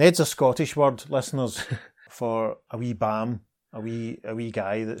fascinating. Ned's a Scottish word, listeners, for a wee bam, a wee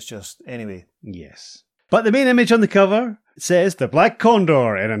guy that's just... Anyway. Yes. But the main image on the cover says The Black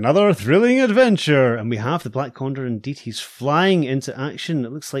Condor in another thrilling adventure. And we have the Black Condor indeed. He's flying into action.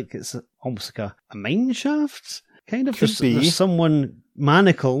 It looks like it's almost like a mine shaft. Kind of. There's someone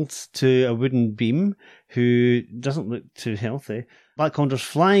manacled to a wooden beam who doesn't look too healthy. Black Condor's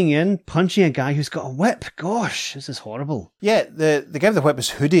flying in, punching a guy who's got a whip. Gosh, this is horrible. Yeah, the guy with the whip is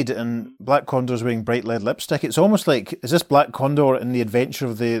hooded and Black Condor's wearing bright red lipstick. It's almost like, is this Black Condor in the adventure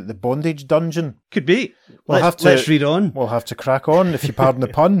of the bondage dungeon? Could be. Let's read on. We'll have to crack on, if you pardon the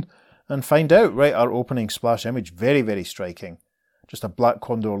pun, and find out. Right, our opening splash image, very, very striking. Just a Black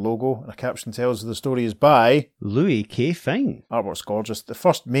Condor logo, and a caption tells the story is by Louis K. Fine. Artwork's gorgeous. The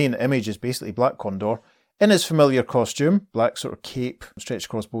first main image is basically Black Condor in his familiar costume, black sort of cape stretched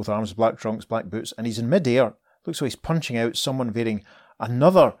across both arms, black trunks, black boots, and he's in mid-air. Looks like he's punching out someone wearing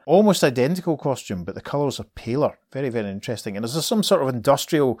another almost identical costume, but the colours are paler. Very, very interesting. And there's some sort of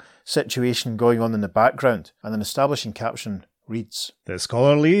industrial situation going on in the background, and an establishing caption reads, The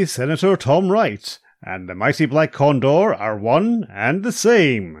scholarly Senator Tom Wright and the mighty Black Condor are one and the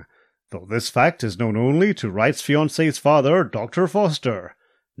same, though this fact is known only to Wright's fiancée's father, Dr. Foster.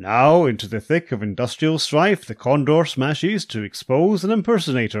 Now, into the thick of industrial strife, the Condor smashes to expose an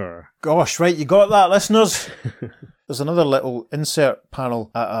impersonator. Gosh, right, you got that, listeners? There's another little insert panel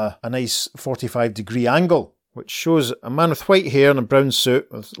at a nice 45-degree angle, which shows a man with white hair and a brown suit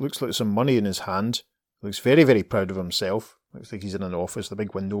with looks like some money in his hand. Looks very, very proud of himself. Looks like he's in an office, the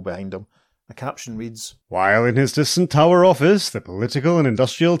big window behind him. The caption reads, While in his distant tower office, the political and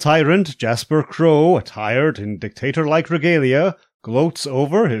industrial tyrant Jasper Crow, attired in dictator-like regalia, gloats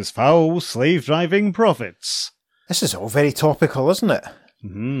over his foul slave-driving profits. This is all very topical, isn't it?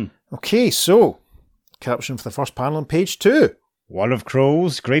 Mm-hmm. Okay, so, caption for the first panel on page 2. One of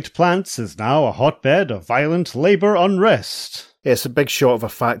Crow's great plants is now a hotbed of violent labour unrest. Yeah, it's a big shot of a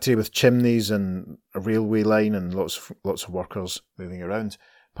factory with chimneys and a railway line and lots of workers moving around.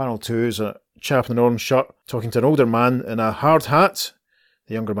 Panel 2 is a chap in an orange shirt talking to an older man in a hard hat.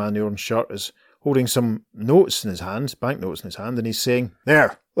 The younger man in the orange shirt is holding some notes in his hand, banknotes in his hand, and he's saying,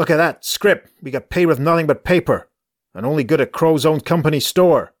 There, look at that, script. We get paid with nothing but paper, and only good at Crow's own company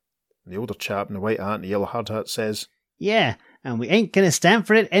store. And the older chap in the white hat and the yellow hard hat says, Yeah, and we ain't going to stand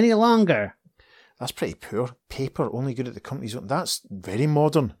for it any longer. That's pretty poor. Paper, only good at the company's own. That's very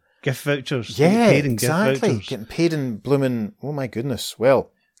modern. Gift vouchers. Yeah, paid in exactly. Gift vouchers. Getting paid in blooming, oh my goodness.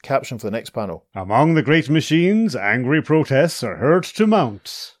 Well, caption for the next panel. Among the great machines, angry protests are heard to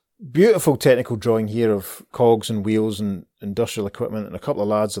mount. Beautiful technical drawing here of cogs and wheels and industrial equipment, and a couple of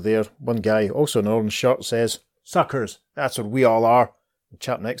lads are there. One guy, also in an orange shirt, says, Suckers, that's what we all are. The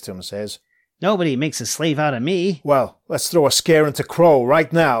chap next to him says, Nobody makes a slave out of me. Well, let's throw a scare into Crow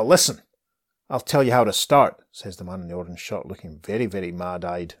right now. Listen. I'll tell you how to start, says the man in the orange shirt, looking very, very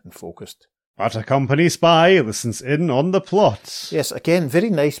mad-eyed and focused. But a company spy listens in on the plot. Yes, again, very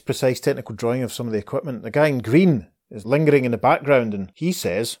nice, precise technical drawing of some of the equipment. The guy in green is lingering in the background, and he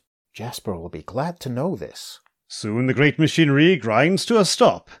says, Jasper will be glad to know this. Soon the great machinery grinds to a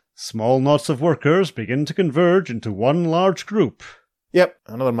stop. Small knots of workers begin to converge into one large group. Yep,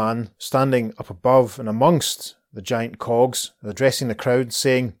 another man standing up above and amongst the giant cogs, addressing the crowd,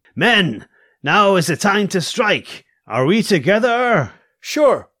 saying, Men, now is the time to strike. Are we together?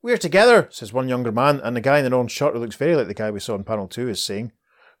 Sure, we're together, says one younger man, and the guy in the orange shirt who looks very like the guy we saw in panel 2 is saying,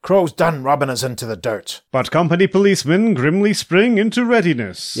 Crow's done rubbing us into the dirt. But company policemen grimly spring into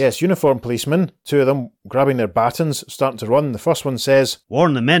readiness. Yes, uniformed policemen, 2 of them grabbing their batons, starting to run. The first one says,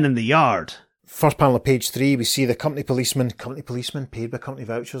 Warn the men in the yard. First panel of page 3, we see the company policeman paid by company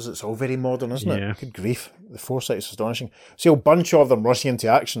vouchers. It's all very modern, isn't it? Good grief. The foresight is astonishing. See a bunch of them rushing into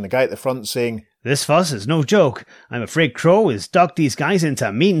action. The guy at the front saying, This fuss is no joke. I'm afraid Crow has dug these guys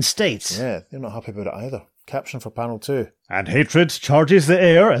into mean states. Yeah, they're not happy about it either. Caption for panel 2. And hatred charges the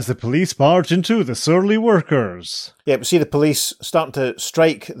air as the police barge into the surly workers. Yeah, we see the police starting to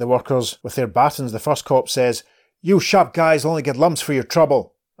strike the workers with their batons. The first cop says, You sharp guys only get lumps for your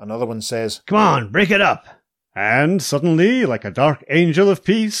trouble. Another one says, Come on, break it up. And suddenly, like a dark angel of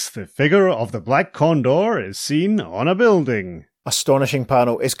peace, the figure of the Black Condor is seen on a building. Astonishing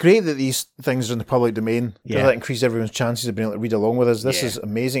panel. It's great that these things are in the public domain. Yeah. That increases everyone's chances of being able to read along with us. This is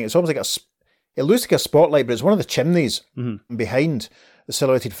amazing. It's almost like it looks like a spotlight, but it's one of the chimneys. Mm-hmm. Behind the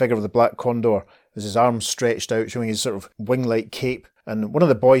silhouetted figure of the Black Condor is his arms stretched out, showing his sort of wing-like cape. And one of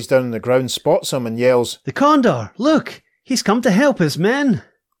the boys down on the ground spots him and yells, The Condor! Look! He's come to help his men!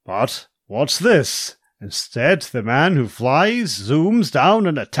 But what's this? Instead, the man who flies zooms down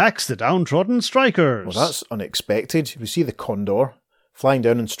and attacks the downtrodden strikers. Well, that's unexpected. We see the Condor flying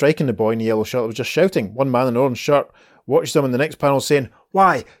down and striking the boy in the yellow shirt that was just shouting. One man in an orange shirt watches them in the next panel saying,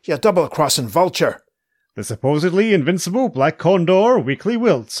 Why, you double-crossing vulture! The supposedly invincible Black Condor weakly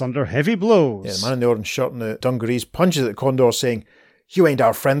wilts under heavy blows. Yeah, the man in the orange shirt and the dungarees punches at the Condor saying, You ain't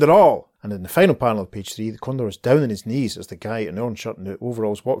our friend at all! And in the final panel of page 3, the Condor is down on his knees as the guy in the orange shirt and the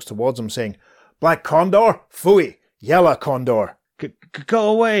overalls walks towards him saying, Black Condor, phooey, yellow Condor.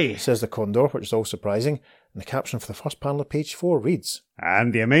 Go away, says the Condor, which is all surprising. And the caption for the first panel of page 4 reads,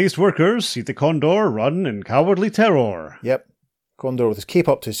 And the amazed workers see the Condor run in cowardly terror. Yep, Condor with his cape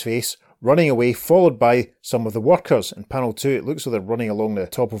up to his face, running away, followed by some of the workers. In panel 2, it looks like they're running along the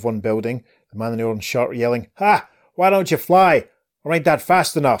top of one building. The man in the orange shirt yelling, Ha! Why don't you fly? Or ain't that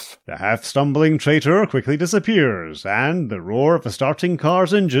fast enough? The half-stumbling traitor quickly disappears, and the roar of a starting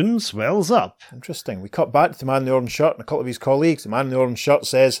car's engine swells up. Interesting. We cut back to the man in the orange shirt and a couple of his colleagues. The man in the orange shirt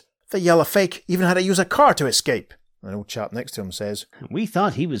says, The yellow fake even had to use a car to escape. And an old chap next to him says, We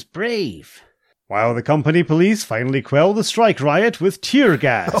thought he was brave. While the company police finally quell the strike riot with tear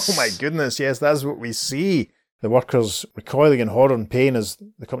gas. Oh my goodness, yes, that's what we see. The workers recoiling in horror and pain as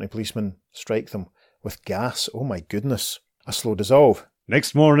the company policemen strike them with gas. Oh my goodness. A slow dissolve.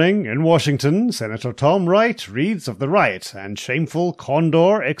 Next morning, in Washington, Senator Tom Wright reads of the riot and shameful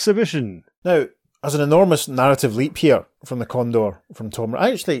Condor exhibition. Now, there's an enormous narrative leap here from the Condor, from Tom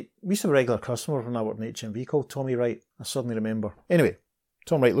Wright. Actually, we used to have a regular customer when I worked in HMV called Tommy Wright. I suddenly remember. Anyway,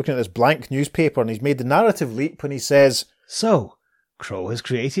 Tom Wright looking at this blank newspaper, and he's made the narrative leap when he says, So, Crow has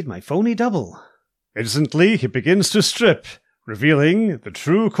created my phony double. Instantly, he begins to strip, revealing the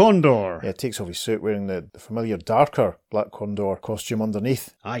true Condor. Yeah, takes off his suit wearing the familiar darker Black Condor costume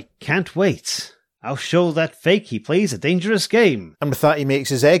underneath. I can't wait. I'll show that fake he plays a dangerous game. And with that he makes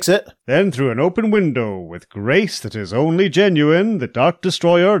his exit. Then through an open window, with grace that is only genuine, the Dark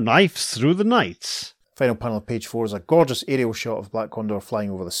Destroyer knifes through the night. Final panel of page 4 is a gorgeous aerial shot of Black Condor flying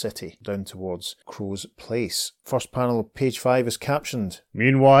over the city, down towards Crow's Place. First panel of page 5 is captioned.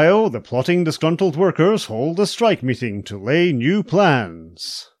 Meanwhile, the plotting disgruntled workers hold a strike meeting to lay new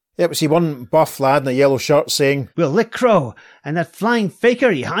plans. Yeah, we see one buff lad in a yellow shirt saying, We'll lick Crow, and that flying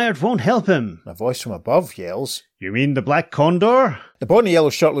faker he hired won't help him. A voice from above yells, You mean the Black Condor? The boy in the yellow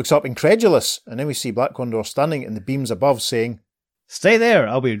shirt looks up incredulous, and then we see Black Condor standing in the beams above saying, Stay there,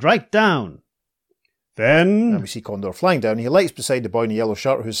 I'll be right down. Then... And we see Condor flying down. He lights beside the boy in the yellow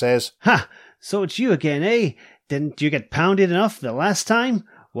shirt who says, Ha! So it's you again, eh? Didn't you get pounded enough the last time?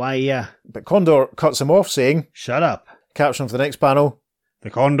 Why, But Condor cuts him off saying, Shut up. Caption for the next panel. The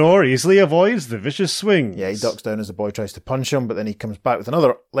Condor easily avoids the vicious swings. Yeah, he ducks down as the boy tries to punch him, but then he comes back with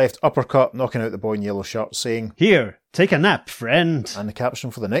another left uppercut, knocking out the boy in yellow shirt, saying, Here, take a nap, friend. And the caption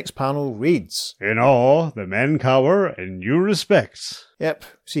for the next panel reads, In awe, the men cower in new respect. Yep,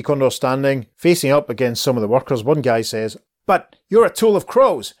 see Condor standing, facing up against some of the workers. One guy says, But you're a tool of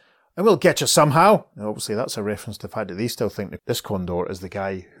Crow's. and we'll get you somehow. Now, obviously, that's a reference to the fact that they still think that this Condor is the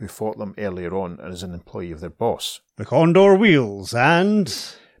guy who fought them earlier on and is an employee of their boss. The Condor wheels and...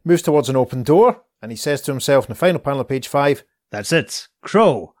 Moves towards an open door, and he says to himself in the final panel of page 5, That's it.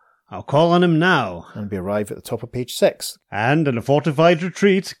 Crow. I'll call on him now. and we arrive at the top of page 6. And in a fortified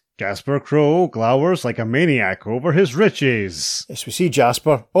retreat, Jasper Crow glowers like a maniac over his riches. Yes, we see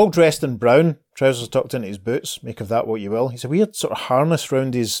Jasper, all dressed in brown, trousers tucked into his boots, make of that what you will. He's a weird sort of harness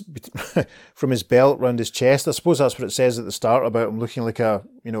round his, from his belt round his chest. I suppose that's what it says at the start about him looking like a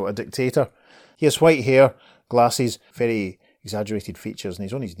dictator. He has white hair, glasses, very exaggerated features, and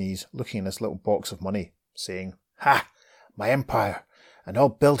he's on his knees looking in this little box of money, saying, Ha! My empire, and all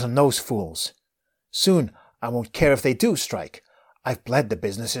built on those fools. Soon I won't care if they do strike. I've bled the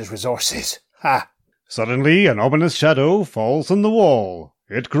business's resources. Ha! Suddenly, an ominous shadow falls on the wall.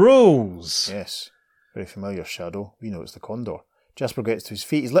 It grows. Yes, very familiar shadow. We know it's the Condor. Jasper gets to his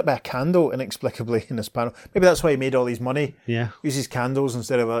feet. He's lit by a candle inexplicably in this panel. Maybe that's why he made all his money. Yeah. Uses candles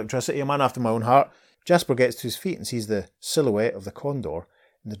instead of electricity. A man after my own heart. Jasper gets to his feet and sees the silhouette of the Condor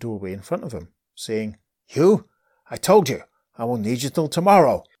in the doorway in front of him, saying, You? I told you. I won't need you till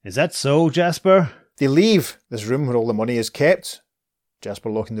tomorrow. Is that so, Jasper? They leave this room where all the money is kept.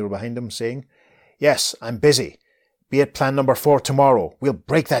 Jasper locking the door behind him, saying, Yes, I'm busy. Be at plan number 4 tomorrow. We'll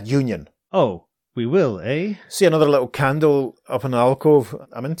break that union. Oh, we will, eh? See another little candle up in the alcove.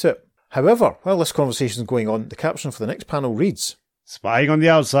 I'm into it. However, while this conversation is going on, the caption for the next panel reads, Spying on the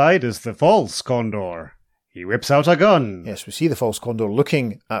outside is the false Condor. He whips out a gun. Yes, we see the false Condor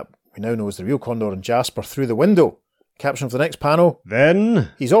looking at, we now know as the real Condor and Jasper through the window. Caption for the next panel,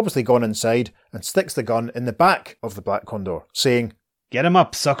 Then, he's obviously gone inside and sticks the gun in the back of the black Condor, saying, get him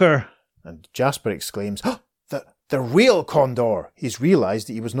up, sucker. and Jasper exclaims, the real Condor! He's realised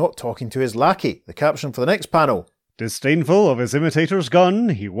that he was not talking to his lackey. The caption for the next panel, Disdainful of his imitator's gun,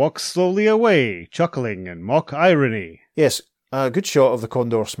 he walks slowly away, chuckling in mock irony. yes, a good shot of the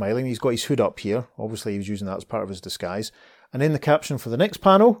Condor smiling. He's got his hood up here. Obviously he was using that as part of his disguise. And in the caption for the next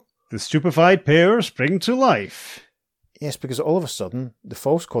panel, The stupefied pair spring to life. yes, because all of a sudden, the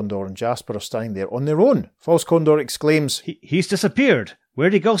false Condor and Jasper are standing there on their own. False Condor exclaims, He's disappeared.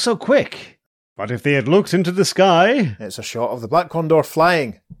 Where'd he go so quick? But if they had looked into the sky... It's a shot of the black Condor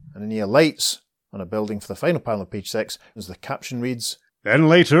flying, and then he alights on a building for the final panel of page 6, as the caption reads, Then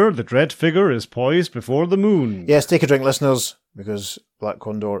later, the dread figure is poised before the moon. Yes, take a drink, listeners, because Black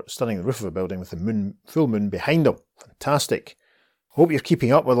Condor is stunning the roof of a building with the moon, full moon behind him. Fantastic. Hope you're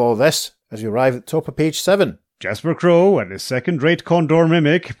keeping up with all this as we arrive at the top of page 7. Jasper Crow and his second-rate Condor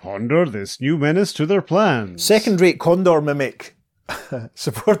mimic ponder this new menace to their plans. Second-rate Condor mimic.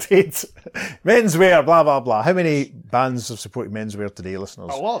 Supported menswear, blah, blah, blah. How many bands have supported menswear today,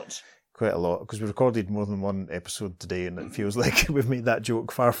 listeners? A lot. Quite a lot, because we recorded more than one episode today, and it feels like we've made that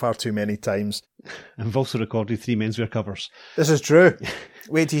joke far, far too many times. And we've also recorded 3 menswear covers. This is true.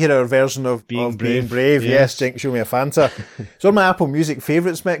 Wait to hear our version of Being Being Brave. Brave. Yes. Yes, Drink, Show Me a Fanta. It's on my Apple Music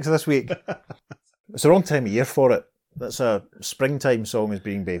favourites mix this week. It's the wrong time of year for it. That's a springtime song, is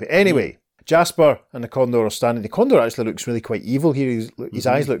Being Brave. Anyway, Jasper and the Condor are standing. The Condor actually looks really quite evil here. His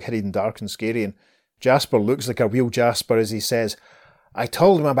eyes look hidden and dark and scary, and Jasper looks like a real Jasper as he says, I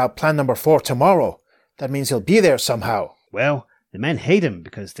told him about plan number 4 tomorrow. That means he'll be there somehow. Well, the men hate him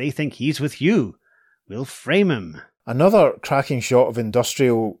because they think he's with you. We'll frame him. Another cracking shot of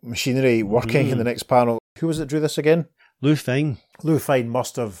industrial machinery working in the next panel. Who was it drew this again? Lou Fine. Lou Fine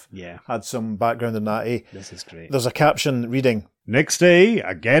must have Yeah, had some background in that, eh? this is great. There's a caption reading, Next day,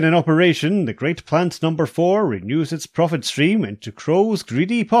 again in operation, the great plant number 4 renews its profit stream into Crow's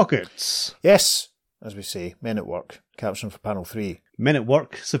greedy pockets. yes, as we say, men at work. Caption for panel 3. Men at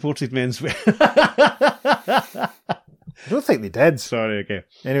work supported menswear. I don't think they did. Sorry, okay.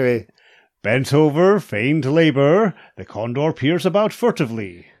 Anyway, Bent over, feigned labour, the Condor peers about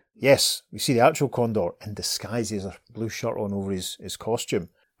furtively. yes, we see the actual Condor in disguise. He has a blue shirt on over his costume.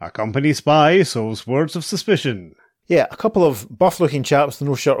 A company spy sows words of suspicion. Yeah, a couple of buff-looking chaps with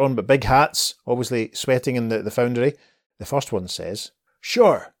no shirt on but big hats, obviously sweating in the foundry. The first one says,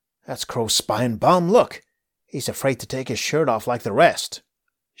 Sure, that's Crow's spying bum. Look, he's afraid to take his shirt off like the rest.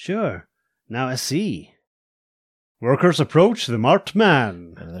 Sure, now I see. Workers approach the marked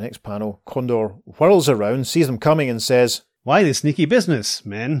man. And in the next panel, Condor whirls around, sees them coming and says, Why the sneaky business,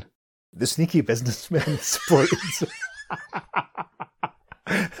 men? The sneaky businessman supported.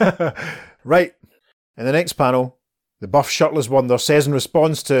 Right. In the next panel, the buff shirtless wonder says in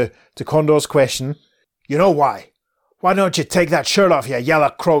response to Condor's question, You know why? Why don't you take that shirt off, you yellow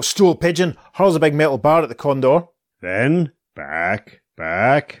crow stool pigeon? Hurls a big metal bar at the Condor. Then, back.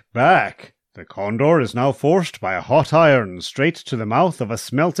 The Condor is now forced by a hot iron straight to the mouth of a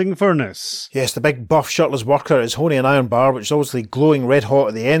smelting furnace. Yes, the big buff shirtless worker is holding an iron bar which is obviously glowing red hot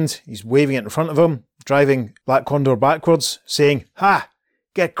at the end. He's waving it in front of him, driving Black Condor backwards, saying, "Ha!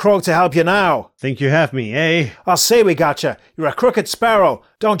 Get Krog to help you now." Think you have me, eh? "I'll say we gotcha. You're a crooked sparrow.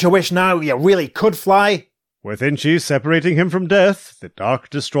 Don't you wish now you really could fly?" With inches separating him from death, the Dark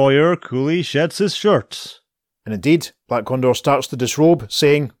Destroyer coolly sheds his shirt. And indeed, Black Condor starts to disrobe,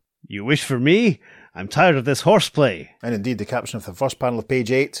 saying, You wish for me? I'm tired of this horseplay. and indeed the caption of the first panel of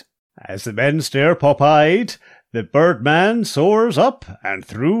page 8, As the men stare pop-eyed, the Birdman soars up and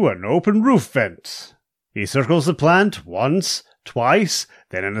through an open roof vent. He circles the plant once, twice,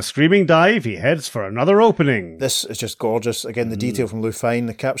 then in a screaming dive he heads for another opening. This is just gorgeous. Again, the detail from Lou Fine,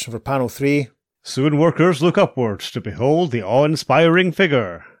 the caption for panel 3. Soon workers look upwards to behold the awe-inspiring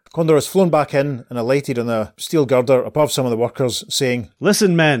figure. Condor has flown back in and alighted on a steel girder above some of the workers, saying,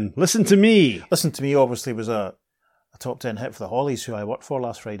 Listen, men, listen to me. "Listen to Me" obviously was a top 10 hit for the Hollies, who I worked for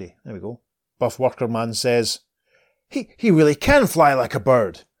last Friday. There we go. Buff worker man says, He really can fly like a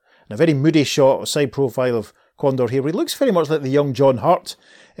bird. And a very moody shot, a side profile of Condor here. He looks very much like the young John Hurt,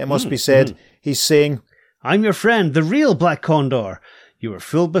 it must be said. He's saying, I'm your friend, the real Black Condor. You were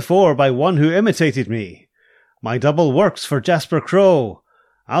fooled before by one who imitated me. My double works for Jasper Crow.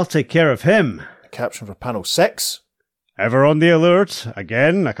 I'll take care of him. a caption for panel 6. Ever on the alert,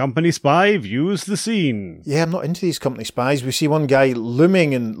 again a company spy views the scene. Yeah, I'm not into these company spies. We see one guy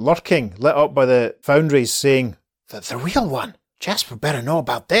looming and lurking, lit up by the foundries, saying, the real one. Jasper better know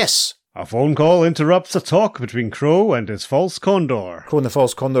about this. A phone call interrupts a talk between Crow and his false condor. Crow and the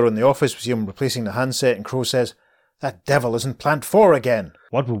false condor in the office. We see him replacing the handset, and Crow says, "That devil is in plant 4 again,"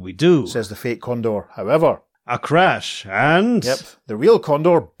 What will we do? says the fake condor. However, A crash, and... yep, the real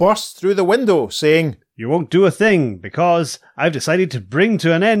condor bursts through the window, saying, You won't do a thing, because I've decided to bring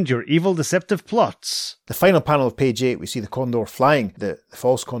to an end your evil deceptive plots. the final panel of page 8, we see the condor flying, the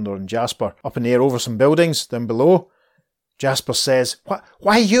false condor and Jasper, up in the air over some buildings down below. Jasper says,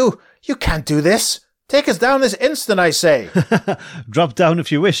 Why you? You can't do this. Take us down this instant, I say. Drop down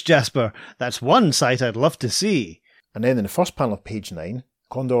if you wish, Jasper. That's one sight I'd love to see. And then in the first panel of page 9,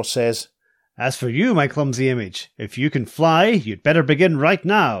 Condor says, As for you, my clumsy image, if you can fly, you'd better begin right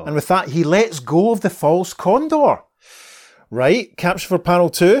now. and with that he lets go of the false condor. Right, caption for panel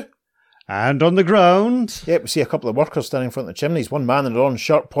 2. And on the ground... Yep, we see a couple of workers standing in front of the chimneys. One man in an orange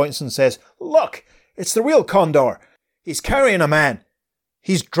shirt points and says, Look, it's the real condor. He's carrying a man.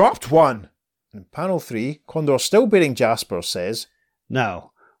 He's dropped one. In panel 3, Condor, still bearing Jasper, says,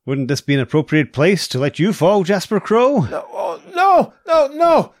 Now, wouldn't this be an appropriate place to let you fall, Jasper Crow?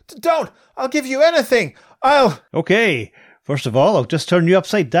 No, don't. I'll give you anything. Okay, first of all, I'll just turn you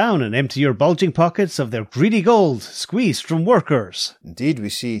upside down and empty your bulging pockets of their greedy gold, squeezed from workers. Indeed, we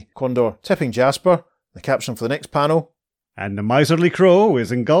see Condor tipping Jasper. The caption for the next panel, And the miserly Crow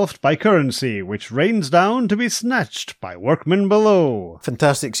is engulfed by currency, which rains down to be snatched by workmen below.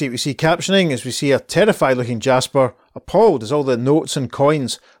 fantastic. We see captioning as we see a terrified looking Jasper, appalled as all the notes and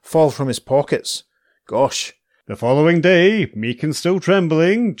coins fall from his pockets. Gosh. The following day, meek and still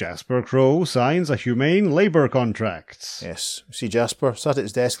trembling, Jasper Crow signs a humane labour contract. Yes, we see Jasper sat at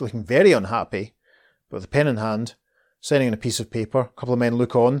his desk looking very unhappy, but with a pen in hand, signing on a piece of paper. A couple of men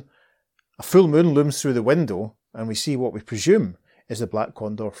look on. A full moon looms through the window, and we see what we presume is the Black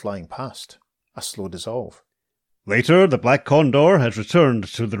Condor flying past. A slow dissolve. Later, the Black Condor has returned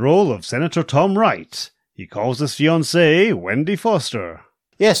to the role of Senator Tom Wright. He calls his fiancée Wendy Foster.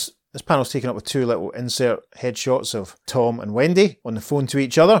 Yes, this panel's taken up with 2 little insert headshots of Tom and Wendy on the phone to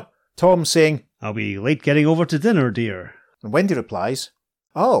each other. Tom saying, I'll be late getting over to dinner, dear. and Wendy replies,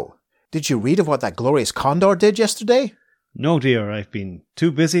 "Oh, did you read of what that glorious condor did yesterday?" No, dear, I've been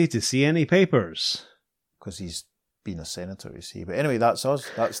too busy to see any papers. Because he's been a senator, you see. But anyway, that's us.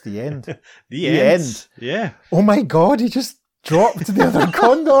 That's the end. The end. Yeah. Oh my God, he just dropped the other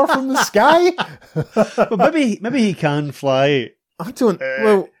condor from the sky. But maybe he can fly. I don't.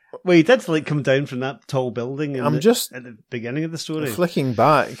 Well, He did come down from that tall building. I'm just at the beginning of the story. flicking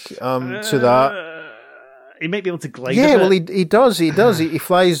back to that. He might be able to glide. Yeah, a bit. well, he does. He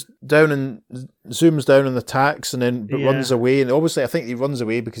flies down and zooms down on the tacks and then runs away. And obviously, I think he runs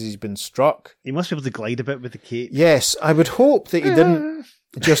away because he's been struck. He must be able to glide a bit with the cape. Yes, I would hope that he didn't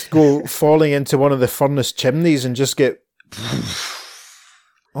just go falling into one of the furnace chimneys and just get.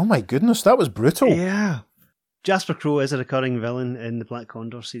 Oh my goodness, that was brutal. Yeah. Jasper Crow is a recurring villain in the Black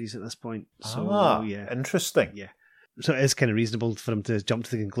Condor series at this point. So, yeah. Interesting. Yeah. So it is kind of reasonable for him to jump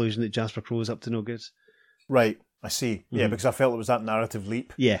to the conclusion that Jasper Crow is up to no good. Right, I see. Yeah, because I felt it was that narrative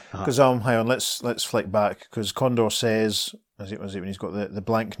leap. Yeah. Because hang on, let's flick back. Because Condor says, is it when he's got the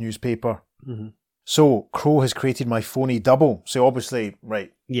blank newspaper Mm-hmm. So Crow has created my phony double. So obviously,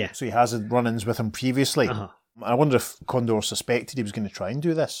 right. Yeah. So he has had run-ins with him previously. Uh-huh. I wonder if Condor suspected he was going to try and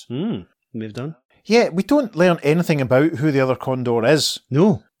do this. May have done. Yeah, we don't learn anything about who the other Condor is.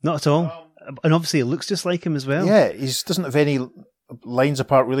 No, not at all. And obviously it looks just like him as well. Yeah, he doesn't have any lines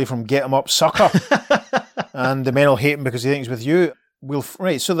apart really from "get him up, sucker," and the men will hate him because he thinks with you.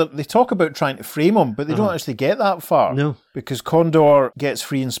 Right, so they talk about trying to frame him, but they don't actually get that far. No. Because Condor gets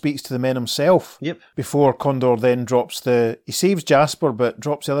free and speaks to the men himself. Yep. Before Condor then he saves Jasper, but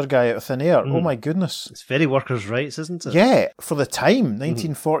drops the other guy out of thin air. Oh my goodness. It's very workers' rights, isn't it? Yeah, for the time,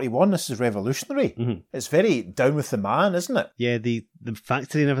 1941, this is revolutionary. Mm-hmm. It's very down with the man, isn't it? Yeah, the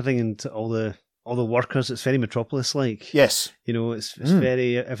factory and everything and all the workers, it's very Metropolis-like. Yes. You know, it's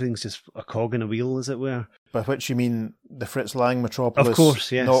very, everything's just a cog in a wheel, as it were. By which you mean the Fritz Lang Metropolis, Of course,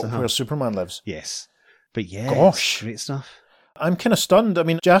 yes. not where Superman lives. Yes. But yeah, Gosh. it's great stuff. I'm kind of stunned. I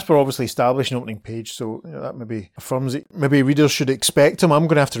mean, Jasper obviously established an opening page, so that maybe affirms it. Maybe readers should expect him. I'm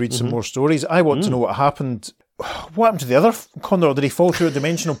going to have to read some more stories. I want to know what happened. What happened to the other Condor? Did he fall through a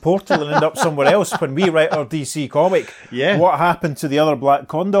dimensional portal and end up somewhere else when we write our DC comic? Yeah. What happened to the other Black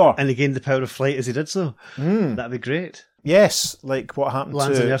Condor? And he gained the power of flight as he did so. That'd be great. Yes, like what happened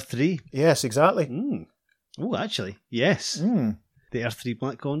Lands to... on Earth 3. Yes, exactly. Oh, actually, yes. The Earth 3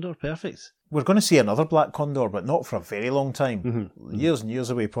 Black Condor, perfect. We're going to see another Black Condor, but not for a very long time. Years and years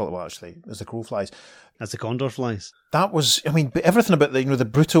away, probably, well, actually, as the crow flies. As the Condor flies. That was, I mean, everything about the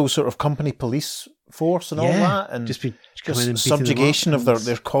brutal sort of company police force and all that, and just coming and beating subjugation them up of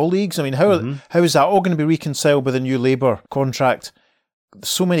their colleagues. I mean, how is that all going to be reconciled with the new Labour contract?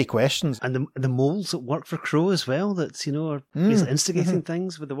 So many questions. And the moles that work for Crow as well, that, you know, are basically instigating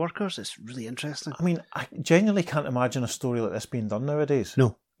things with the workers. It's really interesting. I mean, I genuinely can't imagine a story like this being done nowadays.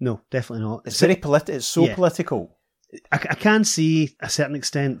 No, definitely not. It's very political. It's so political. I can see a certain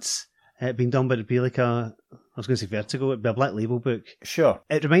extent it being done, but it'd be like I was going to say Vertigo, it'd be a Black Label book. Sure.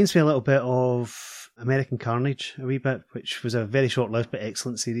 It reminds me a little bit of American Carnage, a wee bit, which was a very short-lived but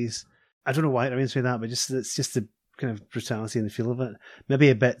excellent series. I don't know why it reminds me of that, but it's just the kind of brutality and the feel of it. Maybe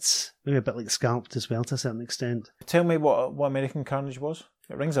a bit like Scalped as well to a certain extent. Tell me what American Carnage was.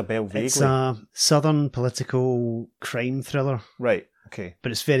 It rings a bell vaguely. It's a southern political crime thriller. Right. Okay.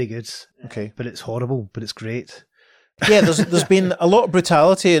 But it's very good. Okay. But it's horrible, but it's great. Yeah, there's been a lot of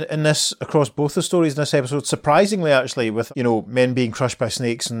brutality in this across both the stories in this episode. Surprisingly, actually, with men being crushed by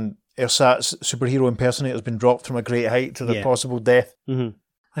snakes and ersatz superhero impersonators being dropped from a great height to their possible death. I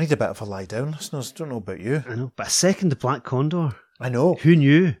need a bit of a lie down, listeners. Don't know about you. I know, but a second Black Condor. I know. Who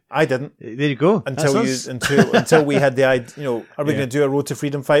knew? I didn't. There you go. Until we had the idea. Are we going to do a Road to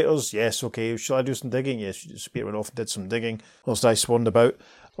Freedom Fighters? Yes. Okay. Shall I do some digging? Yes. Spear went off and did some digging. Whilst I swarmed about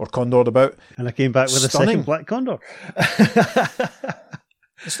or condored about, and I came back with a second Black Condor.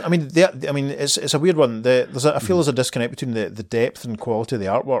 I mean, it's a weird one. I feel there's a disconnect between the depth and quality of the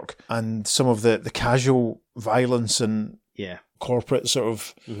artwork and some of the casual violence and corporate sort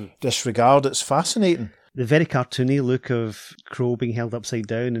of disregard. It's fascinating. The very cartoony look of Crow being held upside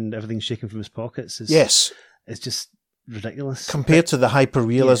down and everything shaking from his pockets is it's just ridiculous. Compared to the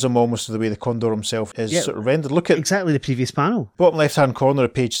hyper-realism almost of the way the Condor himself is sort of rendered. Look at exactly the previous panel. Bottom left-hand corner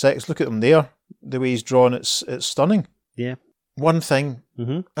of page 6. Look at him there. The way he's drawn, it's stunning. Yeah. One thing,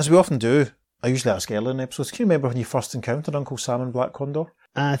 as we often do, I usually ask earlier in episodes, can you remember when you first encountered Uncle Sam and Black Condor?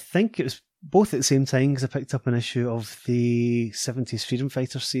 I think it was both at the same time because I picked up an issue of the 70s Freedom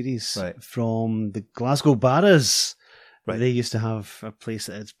Fighter series from the Glasgow Barras. Right. They used to have a place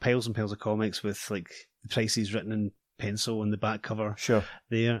that had piles and piles of comics with like the prices written in pencil on the back cover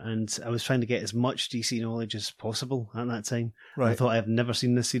there, and I was trying to get as much DC knowledge as possible at that time. I thought, I've never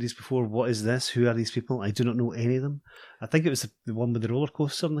seen this series before. What is this? Who are these people? I do not know any of them. I think it was the one with the roller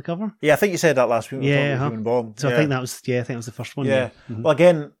coaster on the cover. Yeah, I think you said that last week. So I think that was the first one. Yeah. Well,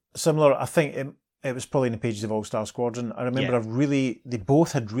 again, similar. I think it was probably in the pages of All Star Squadron. I remember they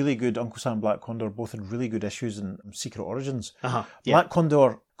both had really good, Uncle Sam and Black Condor both had really good issues in Secret Origins. Black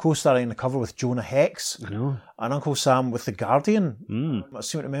Condor co-starring on the cover with Jonah Hex. I know. And Uncle Sam with The Guardian. I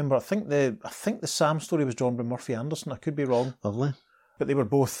seem to remember, I think the Sam story was drawn by Murphy Anderson. I could be wrong. Lovely. But they were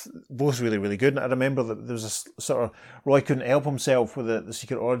both really, really good. And I remember that there was a sort of, Roy couldn't help himself with the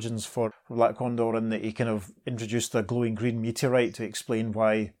Secret Origins for Black Condor, and that he kind of introduced a glowing green meteorite to explain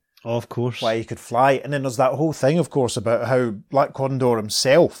why he could fly. And then there's that whole thing, of course, about how Black Condor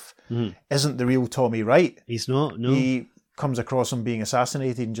himself isn't the real Tommy Wright. He's not, no. He comes across him being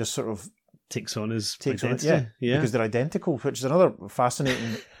assassinated and just sort of takes on his identity. Because they're identical, which is another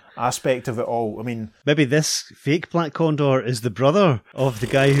fascinating aspect of it all. I mean, maybe this fake Black Condor is the brother of the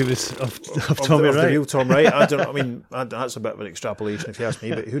guy who was of Tommy Wright. The real Tom Wright. I don't. I mean, that's a bit of an extrapolation if you ask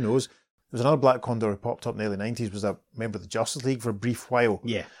me, but who knows? was another Black Condor who popped up in the early 90s, was a member of the Justice League for a brief while.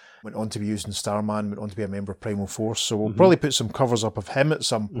 Yeah. Went on to be used in Starman, went on to be a member of Primal Force. So we'll probably put some covers up of him at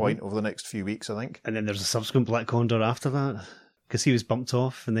some point over the next few weeks, I think. And then there's a subsequent Black Condor after that. Because he was bumped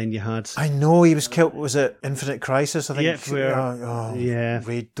off, and then you had... I know, he was killed, was it Infinite Crisis, I think? Yep, where... yeah.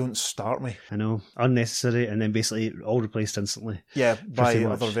 Raid, don't start me. I know. Unnecessary, and then basically all replaced instantly. Yeah, by Pretty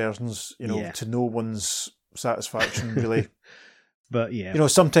much. other versions, you know, Yeah. to no one's satisfaction, really. But yeah. You know,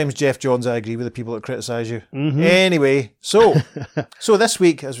 sometimes Jeff Johns, I agree with the people that criticise you. Mhm. Anyway, so this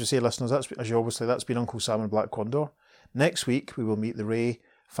week, as we say, listeners, that's been Uncle Sam and Black Condor. Next week, we will meet the Ray,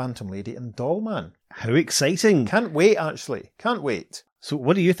 Phantom Lady, and Dollman. How exciting. Can't wait, actually. Can't wait. So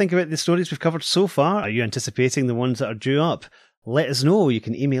what do you think about the stories we've covered so far? Are you anticipating the ones that are due up? Let us know. You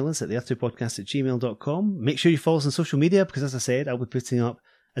can email us at theearth2podcast@gmail.com. Make sure you follow us on social media because, as I said, I'll be putting up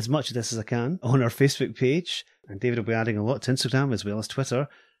as much of this as I can on our Facebook page. And David will be adding a lot to Instagram as well as Twitter.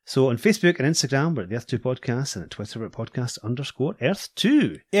 So on Facebook and Instagram, we're at the Earth 2 Podcast, and at Twitter, we're at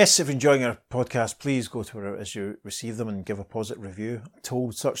podcast_Earth2. Yes, if you're enjoying our podcast, please go to wherever it is you receive them and give a positive review. I'm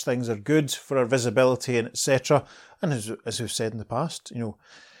told such things are good for our visibility and etc. And as we've said in the past, you know,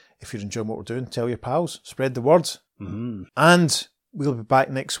 if you're enjoying what we're doing, tell your pals, spread the word. Mm-hmm. And we'll be back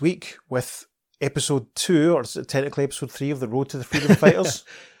next week with episode 2, or is it technically episode 3 of The Road to the Freedom Fighters?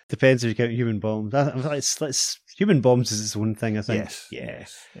 Depends if you count Human Bombs. Human Bombs is its own thing, I think.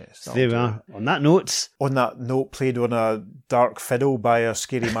 Yes. So there we are. On that note, played on a dark fiddle by a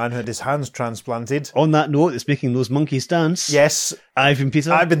scary man who had his hands transplanted. On that note, that's making those monkeys dance. Yes. I've been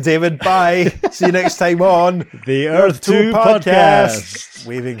Peter. I've been David. Bye. See you next time on the Earth 2 Podcast.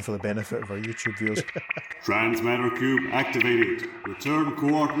 Waving for the benefit of our YouTube viewers. Transmatter Cube activated. Return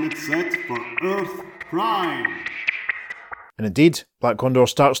coordinates set for Earth Prime. And indeed, Black Condor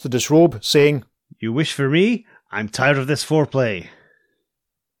starts to disrobe, saying, "You wish for me? I'm tired of this foreplay."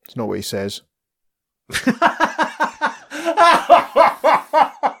 It's not what he says.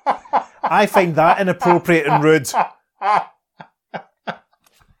 I find that inappropriate and rude.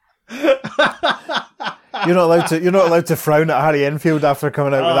 You're not allowed to frown at Harry Enfield after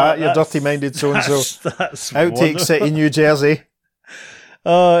coming out with that. You're dirty-minded so-and-so. That's Outtake City, New Jersey.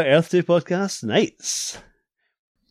 Earth 2 Podcast nights.